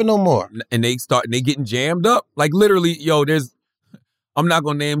even rapping no more. And they getting jammed up. Like literally, I'm not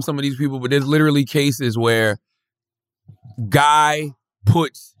gonna name some of these people, but there's literally cases where guy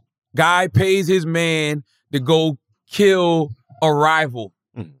pays his man to go kill a rival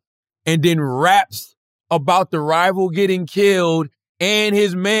and then raps about the rival getting killed and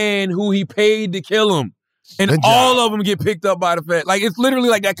his man who he paid to kill him. And Good all job. of them get picked up by the Fed. Like, it's literally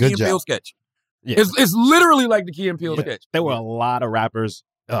like that Key Good and Peele job. sketch. Yeah. It's literally like the Key and Peele sketch. There were a lot of rappers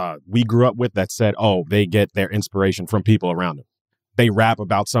we grew up with that said, oh, they get their inspiration from people around them. They rap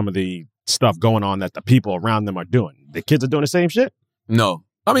about some of the stuff going on that the people around them are doing. The kids are doing the same shit? No.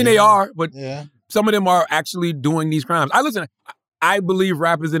 I mean, they are, but Yeah. some of them are actually doing these crimes. I believe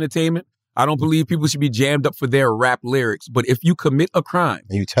rap is entertainment. I don't believe people should be jammed up for their rap lyrics. But if you commit a crime,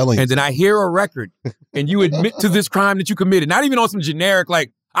 And you telling and then I hear a record, and you admit to this crime that you committed, not even on some generic,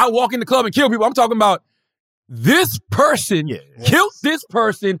 like, I walk in the club and kill people. I'm talking about this person killed this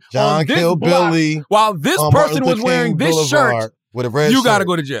person John on this killed block Billy while this on person Martin was Luther wearing King this shirt. Boulevard with a red You got to shirt.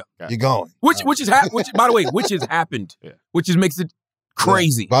 go to jail. You're going. Which by the way, which has happened. Which makes it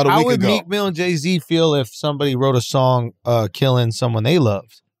crazy. About a How week would ago. Meek Mill and Jay-Z feel if somebody wrote a song killing someone they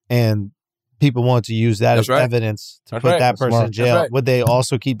loved and people wanted to use that That's as right. evidence to That's put right. that That's person smart. in jail? That's right. Would they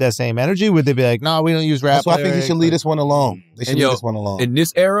also keep that same energy? Would they be like, no, we don't use rap? That's why I think you lyrics? should leave this one alone. They should And leave yo, this one alone. In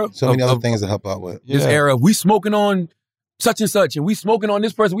this era, So many of- other of- things to help out with. this era, we smoking on such and such, and we smoking on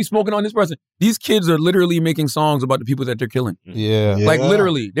this person, we smoking on this person. These kids are literally making songs about the people that they're killing. Yeah. Like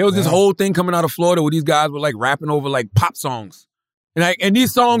literally, there was this Yeah. whole thing coming out of Florida where these guys were like rapping over like pop songs, and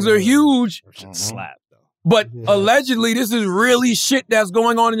these songs are huge. Slap. But allegedly, this is really shit that's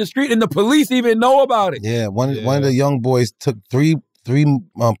going on in the street, and the police even know about it. Yeah, one of the young boys took three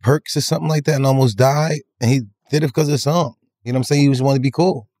perks or something like that and almost died, and he did it because of the song. You know what I'm saying? He just wanted to be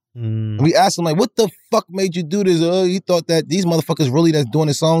cool. Mm. And we asked him like, "What the fuck made you do this?" He thought that these motherfuckers really that's doing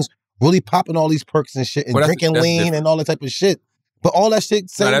the songs really popping all these perks and shit and Well, that's drinking lean different. and all that type of shit. But all that shit No,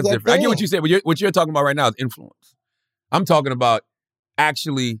 same that's exact different. I get thing. what you said, but what you're talking about right now is influence. I'm talking about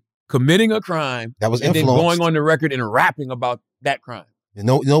actually committing a crime That was and then influence. going on the record and rapping about that crime. You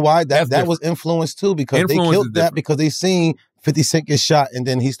know why? That's That was influence too, because Influence they is killed that different. because they seen 50 Cent get shot and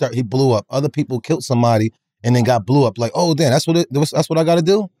then he blew up. Other people killed somebody and then got blew up. Like, oh damn, that's what I gotta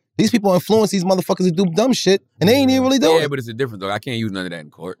do? These people influence these motherfuckers to do dumb shit and they ain't even really do Yeah, it. but it's a different though. I can't use none of that in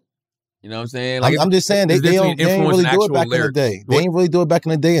court. You know what I'm saying? Like, I'm just saying they it's different ain't influence really and do it actual back in the lyrics. day. They ain't really do it back in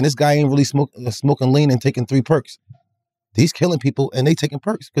the day, and this guy ain't really smoking lean and taking 3 perks. He's killing people and they taking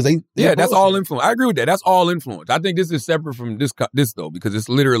perks because they Yeah, that's all influence. I agree with that. That's all influence. I think this is separate from this though, because it's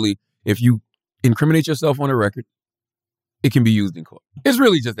literally if you incriminate yourself on a record, it can be used in court. It's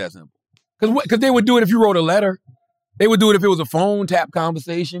really just that simple. Because they would do it if you wrote a letter. They would do it if it was a phone tap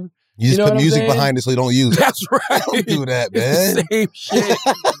conversation. You just know put what I'm music saying? behind it so you don't use it. That's right. Don't do that, It's man. the same shit.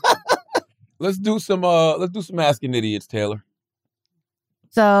 Let's do some asking idiots, Taylor.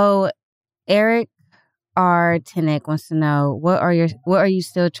 So, Eric R. Tinnick wants to know what are you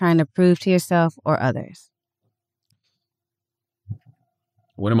still trying to prove to yourself or others?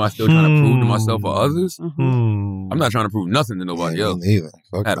 What am I still trying to prove to myself or others? Hmm. I'm not trying to prove nothing to nobody Yeah, else me neither.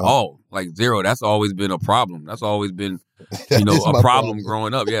 Fuck at that. all. Like zero. That's always been a problem. That's always been, That is a my problem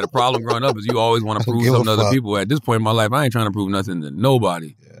growing up. Yeah, the problem growing up is you always want to I don't prove give a something to other fuck. people. At this point in my life, I ain't trying to prove nothing to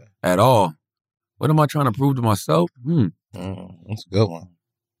nobody at all. What am I trying to prove to myself? That's a good one.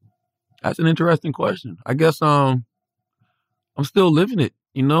 That's an interesting question. I guess I'm still living it,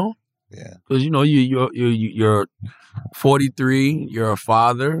 Yeah. because you're 43, you're a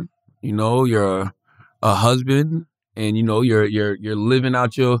father, you're a husband, and you're living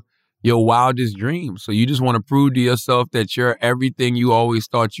out your wildest dreams. So you just want to prove to yourself that you're everything you always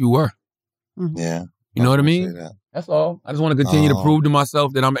thought you were. Yeah. You know what I Say mean? that. That's all. I just want to continue to prove to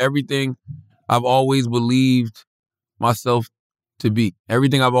myself that I'm everything I've always believed myself to be.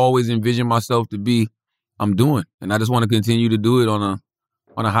 Everything I've always envisioned myself to be, I'm doing. And I just want to continue to do it on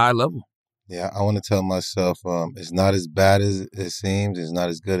a high level. Yeah, I want to tell myself it's not as bad as it seems. It's not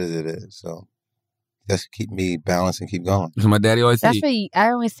as good as it is. So just keep me balanced and keep going. That's what my daddy always said. That's what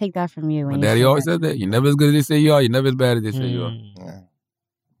I always take that from you. My When you daddy say always that. said that. You're never as good as they say you are. You're never as bad as they say you are. Yeah.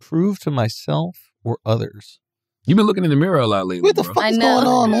 Prove to myself or others. You've been looking in the mirror a lot lately, What the bro. fuck I is know. going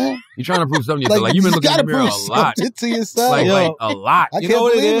on, man? You're trying to prove something to yourself. Like, you've been you looking in the gotta mirror prove a lot. something to yourself. Like, Yo, like a lot. I You can't know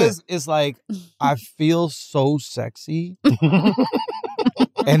what it believe is? It's like I feel so sexy,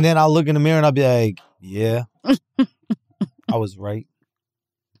 and then I'll look in the mirror and I'll be like, "Yeah, I was right."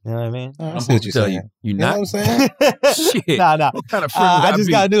 You know what I mean? I I'm see what supposed to you're tell saying. you. You You know not? what I'm saying? Shit. Nah. What kind of friend would I I just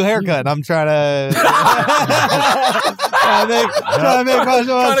be? got a new haircut and I'm trying to trying to make my show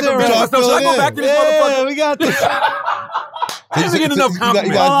Trying to convince right. myself. Should I go back to this Yeah, motherfucker? we got this. I didn't get enough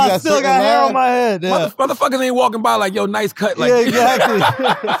compliments. Oh, I still certain got hair line? on my head. Yeah, Motherfuckers ain't walking by like, yo, nice cut. Like, yeah exactly.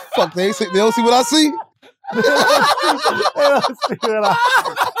 Fuck, they don't see what I see?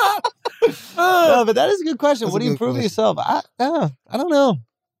 No, but that is a good question. That's What a do you good prove to question. yourself? I don't know.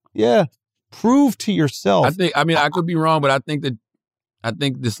 Yeah. Prove to yourself. I could be wrong, but I think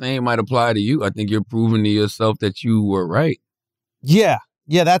the same might apply to you. I think you're proving to yourself that you were right. Yeah,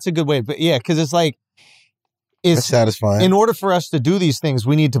 that's a good way. But yeah, because it's like, That's satisfying. in order for us to do these things,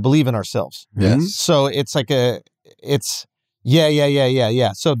 we need to believe in ourselves. Yes. So it's like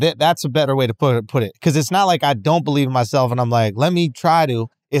yeah. So that's a better way to put it. Because it's not like I don't believe in myself and I'm like, let me try to.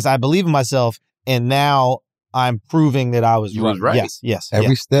 It's I believe in myself and now I'm proving that I was You right. was right. Yes.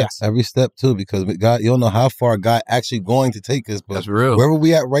 Every step, yes. every step too, because with God, you don't know how far God actually going to take us. But That's real. wherever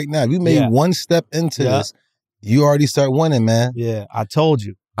we at right now, if you made Yeah. one step into Yeah. this, you already start winning, man. Yeah, I told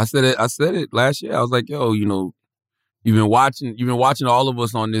you. I said it last year. I was like, yo, you know, you've been watching all of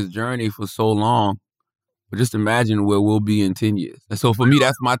us on this journey for so long. But just imagine where we'll be in 10 years. And so for me,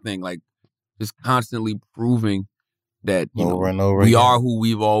 that's my thing. Like, just constantly proving that Over and over we again. are who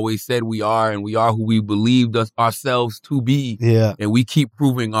we've always said we are, and we are who we believed ourselves to be. Yeah. And we keep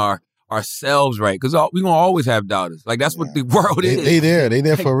proving ourselves right. Because we're going to always have doubters. Like, that's what the world is. They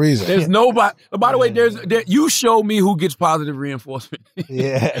there for a reason. There's nobody. By the way, you show me who gets positive reinforcement.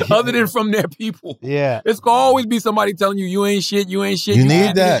 Yeah. Other than from their people. Yeah. It's going to always be somebody telling you ain't shit, you ain't shit. You can't need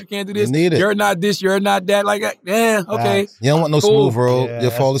do this, that. you can't do You this. need it. You're not this, you're not that. Like, yeah, okay. You don't want no Cool. smooth road. Yeah,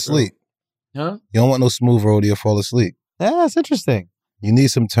 You'll fall that's true. asleep. Huh? You don't want no smooth road. You'll fall asleep. Yeah, that's interesting. You need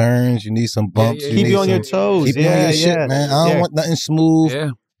some turns. You need some bumps. yeah, Keep need you on your some- toes. Keep you on your shit, man. I don't want nothing smooth. Yeah.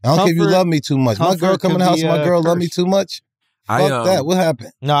 I don't care if you Comfort- love me too much. My girl comfort come in the could house. be, My girl love me cursed. too much. I, Fuck that. What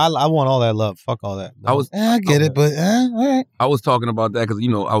happened? No, I want all that love. Fuck all that. I was I get it, but all right. I was talking about that because,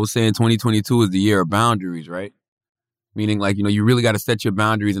 I was saying 2022 is the year of boundaries, right? Meaning, like, you really got to set your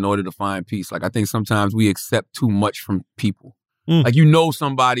boundaries in order to find peace. Like, I think sometimes we accept too much from people. Like,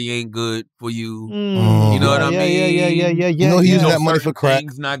 somebody ain't good for you. You know what I mean? Yeah. You know he used that money certain for crack.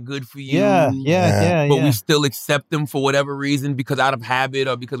 things not good for you. Yeah. But we still accept them for whatever reason because out of habit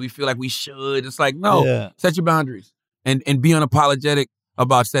or because we feel like we should. It's like, no, set your boundaries and be unapologetic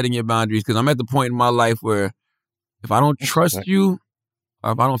about setting your boundaries because I'm at the point in my life where if I don't trust you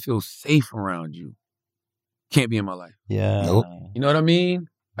or if I don't feel safe around you, can't be in my life. Yeah. Nope. You know what I mean?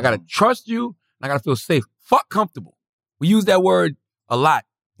 I got to trust you and I got to feel safe. Fuck comfortable. We use that word a lot,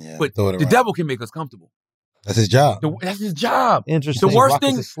 Yeah, but throw it the around. devil can make us comfortable. That's his job. That's his job. Interesting. The worst Rock us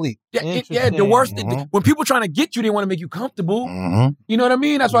thing, to sleep. the worst thing, Mhm. when people trying to get you, they want to make you comfortable. Mm-hmm. You know what I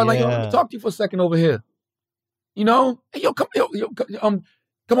mean? That's why I'm like, yo, let Yeah. me talk to you for a second over here. Hey,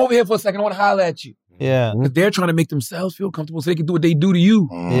 come over here for a second. I want to holler at you. Yeah. Because they're trying to make themselves feel comfortable so they can do what they do to you.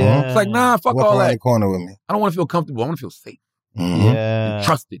 Yeah. It's like, nah, fuck Walk all around that. the corner with me. I don't want to feel comfortable. I want to feel safe. Mhm. Yeah. And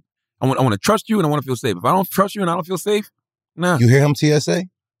trusted. I want to trust you and I want to feel safe. If I don't trust you and I don't feel safe, nah. You hear him, TSA?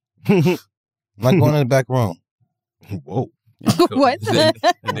 I'm not going in the back room. Whoa. What? And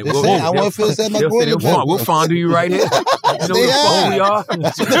then Just saying, I want to feel safe. I'm not They'll going say in the they'll back we'll room. fondue you right here. You know They what the fuck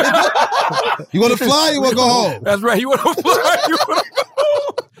we are? You want to fly? You want to go home? That's right. You want to fly? You want to go?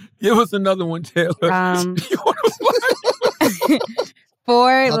 Give us another one, Taylor. You want to fly? For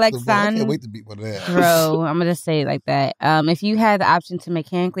I can't Lexandro, wait to beat one of that. I'm gonna say it like that. If you had the option to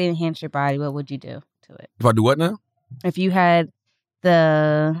mechanically enhance your body, what would you do to it? If I do what now? If you had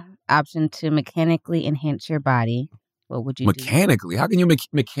the option to mechanically enhance your body, what would you Mechanically? How can you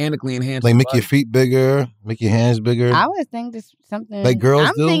mechanically enhance Like your make your body? feet bigger, make your hands bigger. do? I would think this something Like girls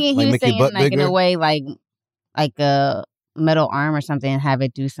I'm do? thinking Like he was make your saying butt like in bigger? a way like a metal arm or something and have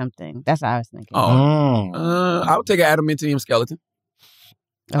it do something. That's what I was thinking. Oh. I would take an adamantium skeleton.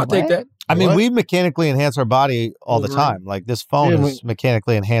 I'll take that. I mean, What? we mechanically enhance our body all the Wolverine. time. Like this phone Yeah, is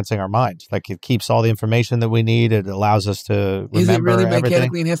mechanically enhancing our mind. Like it keeps all the information that we need. It allows us to remember Is it really everything.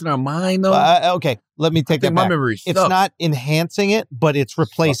 mechanically enhancing our mind, though? Okay, let me take I think that my back. memory It's sucks. not enhancing it, but it's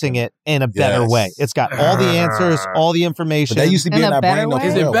replacing it in a better Yes. way. It's got all the answers, all the information. But that used to be In in a our better brain. though, way? for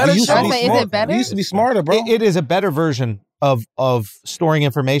Is it real. better? We used to I be was like, is it smart. better? We used to be smarter, bro. It is a better version of storing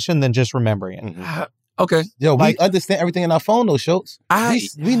information than just remembering it. Okay. Yo, Like- we understand everything in our phone, though, Schultz.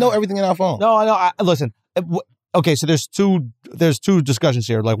 We know everything in our phone. No. Listen. Okay, so there's two discussions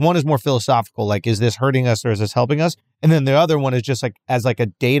here. Like one is more philosophical, like is this hurting us or is this helping us? And then the other one is just like as like a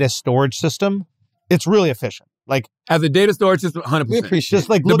data storage system. It's really efficient. Like as a data storage system, 100%. We appreciate just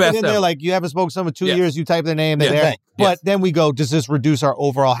like The looking best in there, ever. like you haven't spoken to someone in 2 Yes. years, you type their name, they're Yes. there. Yes. But then we go, does this reduce our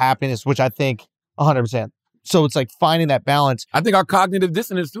overall happiness? Which I think 100%. So it's like finding that balance. I think our cognitive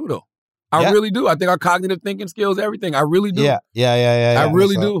dissonance too, though. I Yeah. really do. I think our cognitive thinking skills, everything. I really do. Yeah. I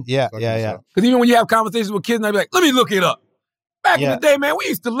really What's up? do. Yeah. Fuck Yeah. what's Yeah. up. Because even when you have conversations with kids, and I be like, let me look it up. Back in Yeah. the day, man, we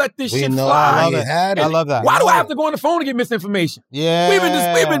used to let this We shit know fly. I love we it. had I love that. Why do I have to go on the phone to get misinformation? Yeah. We've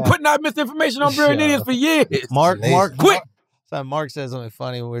been putting out misinformation on Brilliant Yeah. Idiots for years. Mark, Amazing. Mark, Mark says something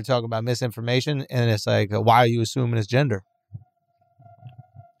funny when we were talking about misinformation, and it's like, why are you assuming it's gender?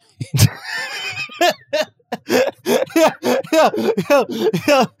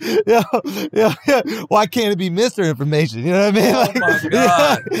 Yeah. Why can't it be Mr. Information? You know what I mean? Oh my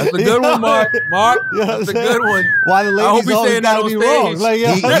God. That's a good one, Mark. Mark, that's a good one. Why the I hope ladies he's always saying that gotta on be stage. wrong? Like,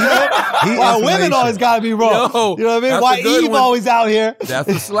 He why women information. always gotta be wrong? Yo, You know what I mean? that's Why a good Eve one. always out here? That's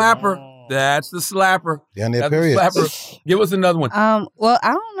the slapper. That's the slapper. Down there, That's the period. slapper. Give us another one. Well, I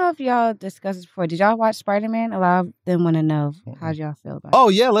don't know if y'all discussed this before. Did y'all watch Spider-Man? A lot of them want to know how y'all feel about it. Oh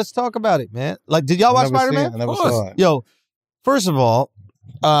yeah, let's talk about it, man. Like, did y'all watch Never seen Spider-Man? it. I never Of course. saw it. Yo, first of all,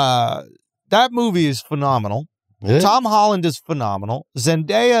 that movie is phenomenal. Yeah? Tom Holland is phenomenal.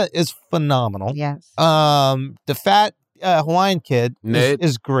 Zendaya is phenomenal. Yes. The fat Hawaiian kid Ned.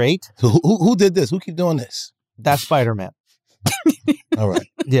 is great. So who did this? Who keep doing this? That's Spider-Man. All right.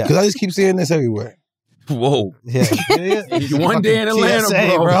 Yeah. Because I just keep seeing this everywhere. Whoa. Yeah. One day in Atlanta,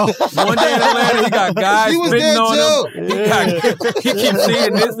 TSA, bro. One day in Atlanta, he got guys He was spitting there on too. him. He keeps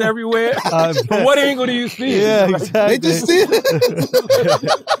seeing this everywhere. From what angle do you see it? Yeah, exactly. They just see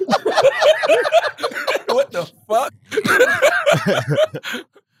it. What the fuck?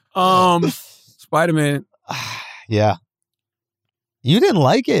 Spider-Man. Yeah. You didn't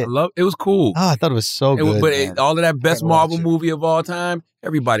like I it. love it was cool. Oh, I thought it was so It was, good. but man. all of that best Gotta watch Marvel it. movie of all time,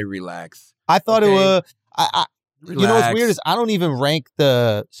 everybody relax. I thought okay. it was. You know what's Relax. weird is I don't even rank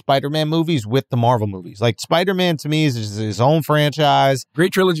the Spider-Man movies with the Marvel movies. Like Spider-Man to me is just his own franchise.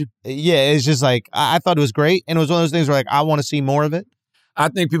 Great trilogy. Yeah, it's just like I thought it was great, and it was one of those things where like I want to see more of it, I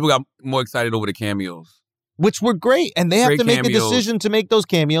think people got more excited over the cameos. which were great. And they have Great to make a cameos. decision to make those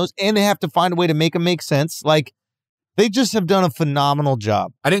cameos, and they have to find a way to make them make sense. Like they just have done a phenomenal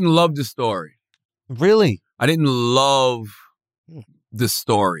job. I didn't love the story. Really, I didn't love the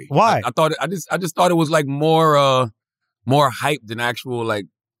story. Why? I thought I just thought it was like more hype than actual like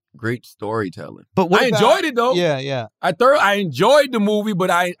great storytelling. but what I about- enjoyed it though. Yeah. I enjoyed the movie, but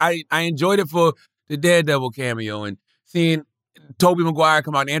I enjoyed it for the Daredevil cameo and seeing Tobey Maguire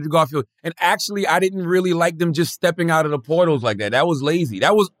come out and Andrew Garfield. And actually, I didn't really like them just stepping out of the portals like that. That was lazy.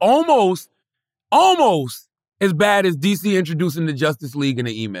 That was almost as bad as DC introducing the Justice League in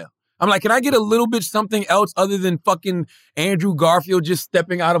the email. I'm like, can I get a little bit something else other than fucking Andrew Garfield just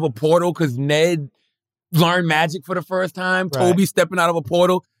stepping out of a portal because Ned learned magic for the first time? Right. Toby stepping out of a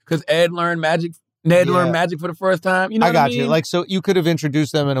portal because Ned learned magic for the first time. You know I what got I mean? you. Like, so you could have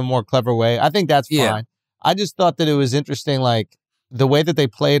introduced them in a more clever way. I think that's Yeah. fine. I just thought that it was interesting, like the way that they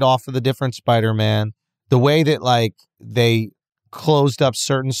played off of the different Spider-Man, the way that like they closed up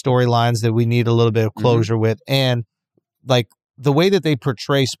certain storylines that we need a little bit of closure with, and like the way that they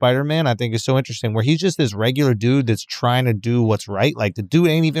portray Spider-Man, I think is so interesting. Where he's just this regular dude that's trying to do what's right. Like the dude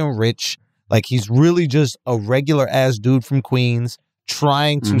ain't even rich. Like he's really just a regular ass dude from Queens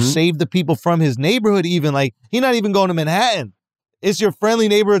trying to save the people from his neighborhood. Even like he's not even going to Manhattan. It's your friendly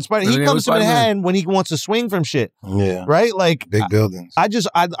neighborhood Spider. He Friendly comes to neighborhood Spider-Man. Manhattan when he wants to swing from shit, Yeah. right? Like Big buildings. I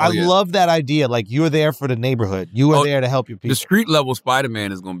yeah. love that idea. Like you're there for the neighborhood. You are Oh, there to help your people. the street level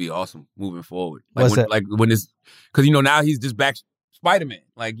Spider-Man is going to be awesome moving forward. Like What's when, that? Like when it's because now he's just back Spider-Man.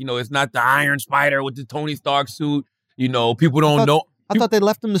 Like it's not the Iron Spider with the Tony Stark suit. People don't know. I thought they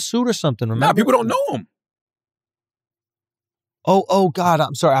left him the suit or something. Remember? Nah, people don't know him. Oh God,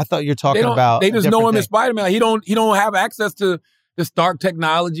 I'm sorry. I thought you were talking They don't. about. They a just different know him thing. as Spider-Man. Like, he don't have access to the Stark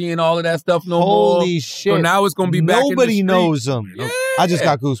technology and all of that stuff no more. Holy shit! So now it's going to be back in the Nobody street. knows him. Yeah. I just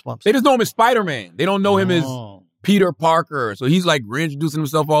got goosebumps. They just know him as Spider-Man. They don't know him as Oh. Peter Parker. So he's like reintroducing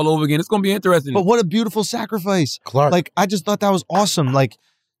himself all over again. It's going to be interesting. But what a beautiful sacrifice. Clark. Like, I just thought that was awesome. Like,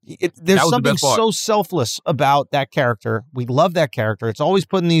 there's That was the something best part. so selfless about that character. We love that character. It's always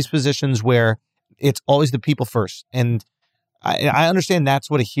put in these positions where it's always the people first. And I understand that's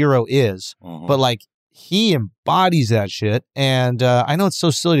what a hero is, but like, he embodies that shit. And I know it's so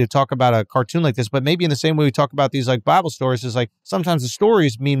silly to talk about a cartoon like this, but maybe in the same way we talk about these like Bible stories, is like sometimes the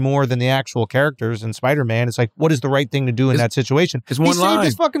stories mean more than the actual characters. In Spider-Man, it's like, what is the right thing to do in that situation? It's one he saved line.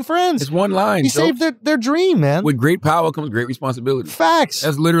 his fucking friends. It's one line. He so saved their dream, man. with great power comes great responsibility. Facts.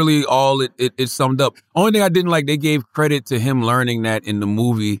 That's literally all it summed up. Only thing I didn't like, they gave credit to him learning that in the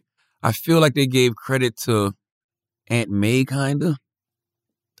movie. I feel like they gave credit to Aunt May, kinda.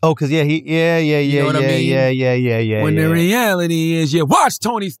 Oh, because yeah, You know what I mean? yeah. When the reality is, you watch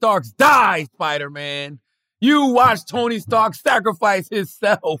Tony Stark die, Spider-Man. You watch Tony Stark sacrifice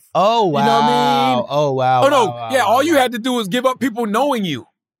himself. Oh wow. You know what I mean? Oh wow. Oh no, wow, yeah. wow, All you wow. had to do was give up people knowing you,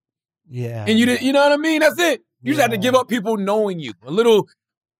 Yeah. and you didn't. You know what I mean? That's it. You just had to give up people knowing you. A little,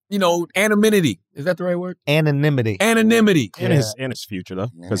 anonymity. Is that the right word? Anonymity. Anonymity. In his future though,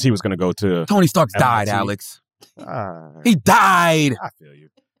 because he was going to go to Tony Stark's died, MIT. Alex. Ah, He died. I feel you.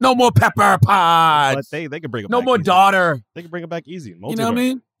 No more pepper pots. But they can bring him No back more easy. daughter. They can bring him back easy. You know what I Multiverse.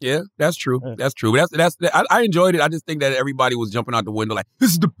 mean? Yeah, that's true. Yeah. That's true. But I enjoyed it. I just think that everybody was jumping out the window like,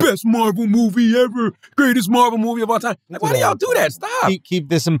 this is the best Marvel movie ever. Greatest Marvel movie of all time. Like, why do y'all do that? Stop. Keep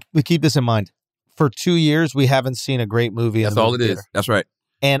this in mind. For 2 years, we haven't seen a great movie. That's in the all movie it theater. is. That's right.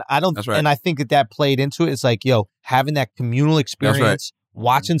 And That's right. And I think that played into it. It's like, having that communal experience,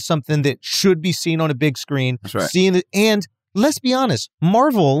 watching something that should be seen on a big screen, That's right. seeing it. And let's be honest,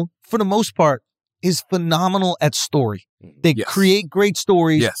 Marvel, for the most part, is phenomenal at story. They Yes. create great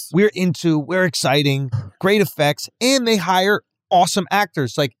stories. Yes. We're exciting, great effects, and they hire awesome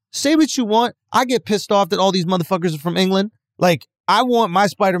actors. Like, say what you want. I get pissed off that all these motherfuckers are from England. Like, I want my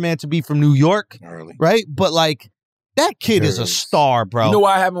Spider-Man to be from New York, right? But like, that kid is a star, bro. You know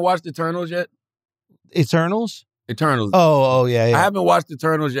why I haven't watched Eternals yet? Eternals? Eternals. Oh, yeah. I haven't watched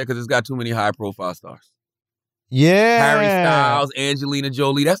Eternals yet because it's got too many high-profile stars. Yeah. Harry Styles, Angelina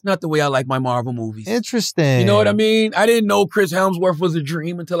Jolie. That's not the way I like my Marvel movies. Interesting. You know what I mean? I didn't know Chris Hemsworth was a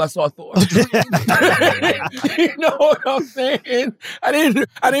dream until I saw Thor. You know what I'm saying? I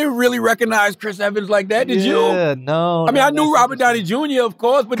didn't really recognize Chris Evans like that. Did you? Yeah, no. I mean, I knew Robert Downey Jr., of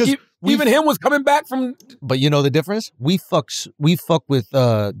course, but even him was coming back from. But you know the difference? We fuck with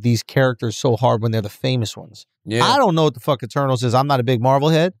these characters so hard when they're the famous ones. Yeah. I don't know what the fuck Eternals is. I'm not a big Marvel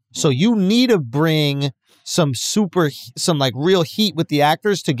head. So you need to bring some real heat with the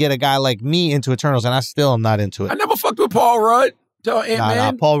actors to get a guy like me into Eternals, and I still am not into it. I never fucked with Paul Rudd. Tell Ant-Man.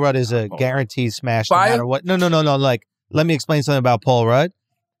 Nah, Paul Rudd is a guaranteed smash no Fire? matter what. No. Like, let me explain something about Paul Rudd.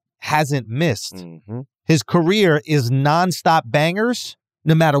 Hasn't missed. Mm-hmm. His career is nonstop bangers,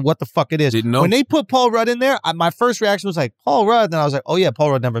 no matter what the fuck it is. Didn't know. When they put Paul Rudd in there, my first reaction was like, Paul Rudd. Then I was like, oh yeah, Paul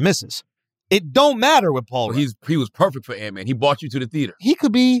Rudd never misses. It don't matter with Paul Rudd. He was perfect for Ant-Man. He brought you to the theater. He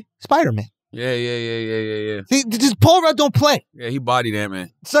could be Spider-Man. Yeah. Paul Rudd don't play. Yeah, he bodied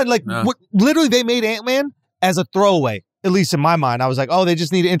Ant-Man. So like, Nah. literally, they made Ant-Man as a throwaway. At least in my mind, I was like, oh, they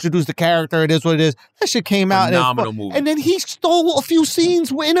just need to introduce the character. It is what it is. That shit came out. Phenomenal movie. And then he stole a few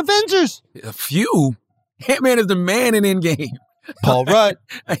scenes in Avengers. A few? Ant-Man is the man in Endgame. Paul Rudd.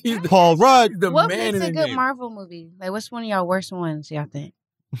 He's the, Paul Rudd. he's the What man makes a in good Endgame. Marvel movie? Like, what's one of y'all worst ones, y'all think?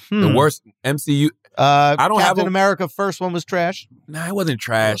 The worst MCU. I don't have Captain a- America first one was trash. Nah, it wasn't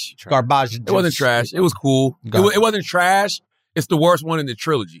trash. Garbage. It wasn't trash. It was cool. It wasn't trash. It's the worst one in the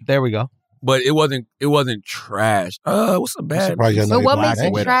trilogy. There we go. But it wasn't trash. What's a bad? surprised y'all know But what Black makes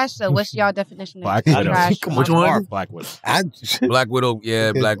it Widow. trash? So, what's y'all definition of Black trash? Widow. Which one? Black Widow. Black Widow.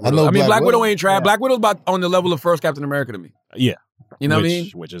 Yeah, Black I Widow. know I mean, Black Black Widow Widow. ain't trash. Yeah. Black Widow's about on the level of first Captain America to me. Yeah. You know what I Which-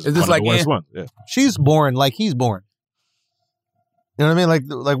 mean? Which is It's one just of like the worst Ant- ones. Yeah. She's boring like he's boring. You know what I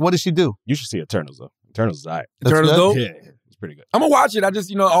mean? Like what does she do? You should see Eternals though. Eternals is alright. That's Eternals good? dope. Yeah, it's pretty good. I'm gonna watch it. I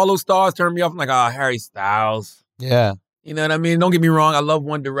just, all those stars turn me off. I'm like, Harry Styles. Yeah. You know what I mean? Don't get me wrong. I love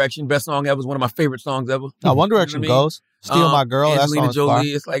One Direction. Best song ever. It's one of my favorite songs ever. Now, One Direction You know what I mean? goes. Steal My Girl. That Angelina song's Jolie. fire.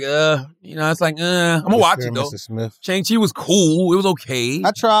 It's like, I'm gonna watch it though. Mr. Smith. Shang-Chi was cool. It was okay.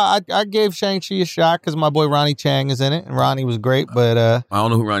 I gave Shang-Chi a shot because my boy Ronnie Chang is in it, and Ronnie was great. But I don't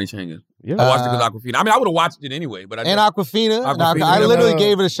know who Ronnie Chang is. Yeah. I watched it because Awkwafina. I mean, I would have watched it anyway, but and Aquafina. Awkwafina, I yeah. literally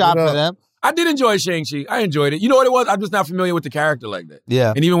gave it a shot What for up? them. I did enjoy Shang-Chi. I enjoyed it. You know what it was? I'm just not familiar with the character like that.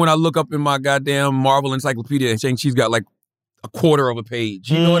 Yeah. And even when I look up in my goddamn Marvel encyclopedia, Shang-Chi's got like a quarter of a page.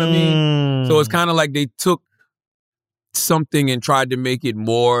 You know what I mean? So it's kind of like they took something and tried to make it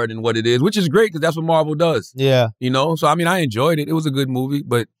more than what it is, which is great because that's what Marvel does. Yeah. So I mean, I enjoyed it. It was a good movie.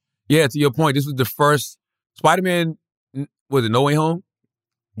 But yeah, to your point, this was the first Spider-Man, was it No Way Home?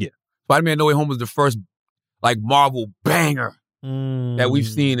 Yeah. Spider-Man No Way Home was the first like Marvel banger that Mm. we've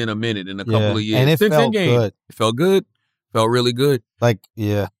seen in a minute, in a couple Yeah. of years. And it Since felt Endgame. good. It felt good. Felt really good. Like,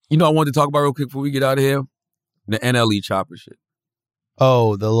 yeah. I wanted to talk about real quick before we get out of here? The NLE Chopper shit.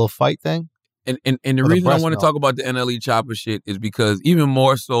 Oh, the little fight thing? And the Or the reason I breast want to milk. talk about the NLE Chopper shit is because even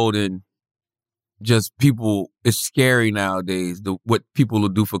more so than just people, it's scary nowadays, what people will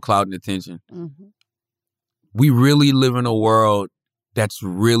do for clout and attention. Mm-hmm. We really live in a world that's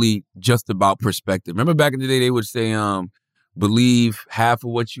really just about perspective. Remember back in the day, they would say, believe half of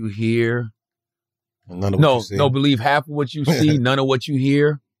what you hear. None of what you see. No, believe half of what you see, none of what you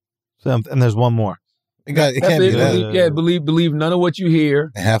hear. And there's one more. It That's can't be it. that. Believe none of what you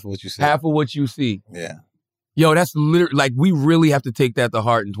hear, And half of what you say. half of what you see. Yeah. Yo, that's literally like we really have to take that to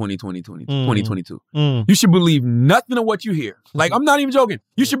heart in 2022. Mm. You should believe nothing of what you hear. Like, I'm not even joking.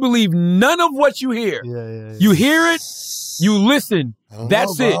 You should believe none of what you hear. Yeah. You hear it, you listen. I don't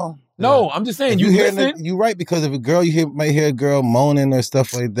That's know, it. bro. No, I'm just saying, If you hear listen. you're right, because if a girl might hear a girl moaning or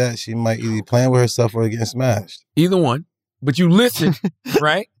stuff like that, she might either be playing with herself or getting smashed. Either one. But you listen,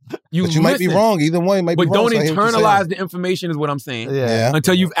 right? But you might be listen. wrong. Either one might But be wrong. don't so I hear what you're internalize saying. the information is what I'm saying. Yeah.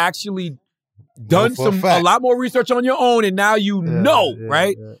 Until you've actually done for a a fact. lot more research on your own, and now you know, yeah,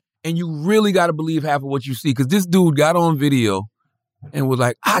 right? yeah. And you really got to believe half of what you see. Because this dude got on video and was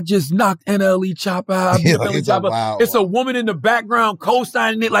like, I just knocked NLE Chopper out. I beat NLE it's Chopper. wild. It's a woman in the background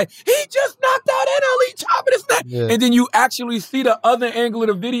co-signing it like, he just knocked out NLE Chopper. This, that. Yeah. And then you actually see the other angle of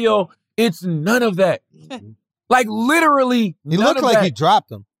the video. It's none of that. Like, literally He none looked of like that. he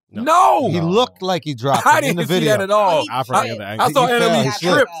dropped him. No. He looked like he dropped I him in didn't the see video. that at all. I forgot the angle. I saw He fell, NLE he trip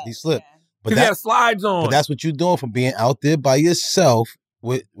slipped. He slipped. But because he had slides on. But that's what you're doing from being out there by yourself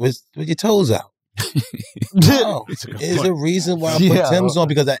with your toes out. No, there's a reason why I put Tim's on,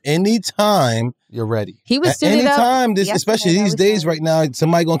 because at any time you're ready. He was at suited any up time, yesterday, especially I these was days saying. right now,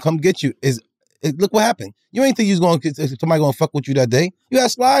 somebody gonna come get you. Look what happened. You ain't think you was somebody gonna fuck with you that day. You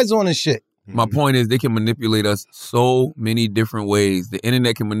had slides on and shit. My point is, they can manipulate us so many different ways. The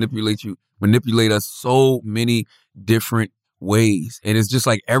internet can manipulate us so many different ways. And it's just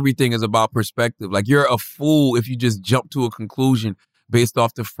like everything is about perspective. Like, you're a fool if you just jump to a conclusion based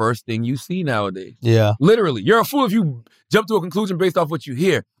off the first thing you see nowadays. Yeah. Literally, you're a fool if you jump to a conclusion based off what you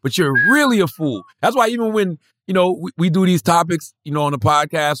hear, but you're really a fool. That's why even when, we do these topics, on the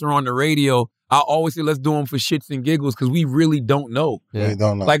podcast or on the radio, I always say, let's do them for shits and giggles, because we really don't know. Yeah. We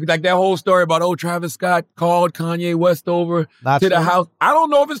don't know. Like that whole story about, Travis Scott called Kanye West over Not to the true. house. I don't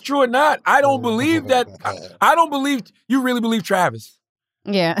know if it's true or not. I don't believe that. I don't believe, you really believe Travis,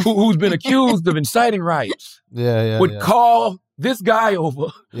 Yeah. who's been accused of inciting riots, Yeah. would call this guy over,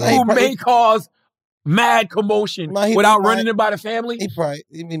 Yeah. who may cause mad commotion No, he without might- running it by the family? He probably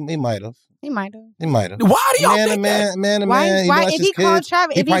he might have. He might have. He might have. Why do y'all think that? Man, Why- man. why- that's if his he called kids.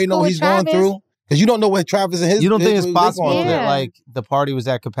 Travis- he if he's probably know cool what with he's going Travis- through. Because you don't know what Travis and his. You don't think his- it's what they possible going through. that like the party was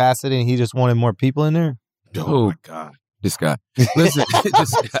at capacity and he just wanted more people in there? Oh my God. This guy. Listen,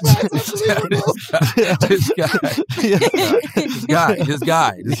 this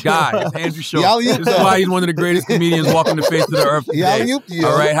guy. It's Andrew Schultz. Y'all This is why he's one of the greatest comedians walking the face of the earth today. Y'all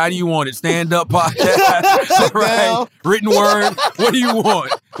All right, how do you want it? Stand up podcast, all right? down. Written word. What do you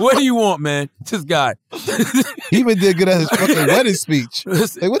want? What do you want, man? This guy. He even did good at his fucking wedding speech.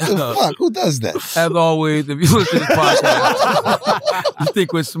 Listen, Like, what the fuck? Who does that? as always, if you listen to this podcast, you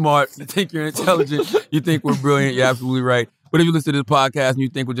think we're smart, you think you're intelligent, you think we're brilliant, you're absolutely right. But if you listen to this podcast and you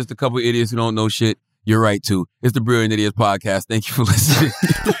think we're just a couple idiots who don't know shit, you're right too. It's the Brilliant Idiots Podcast. Thank you for listening.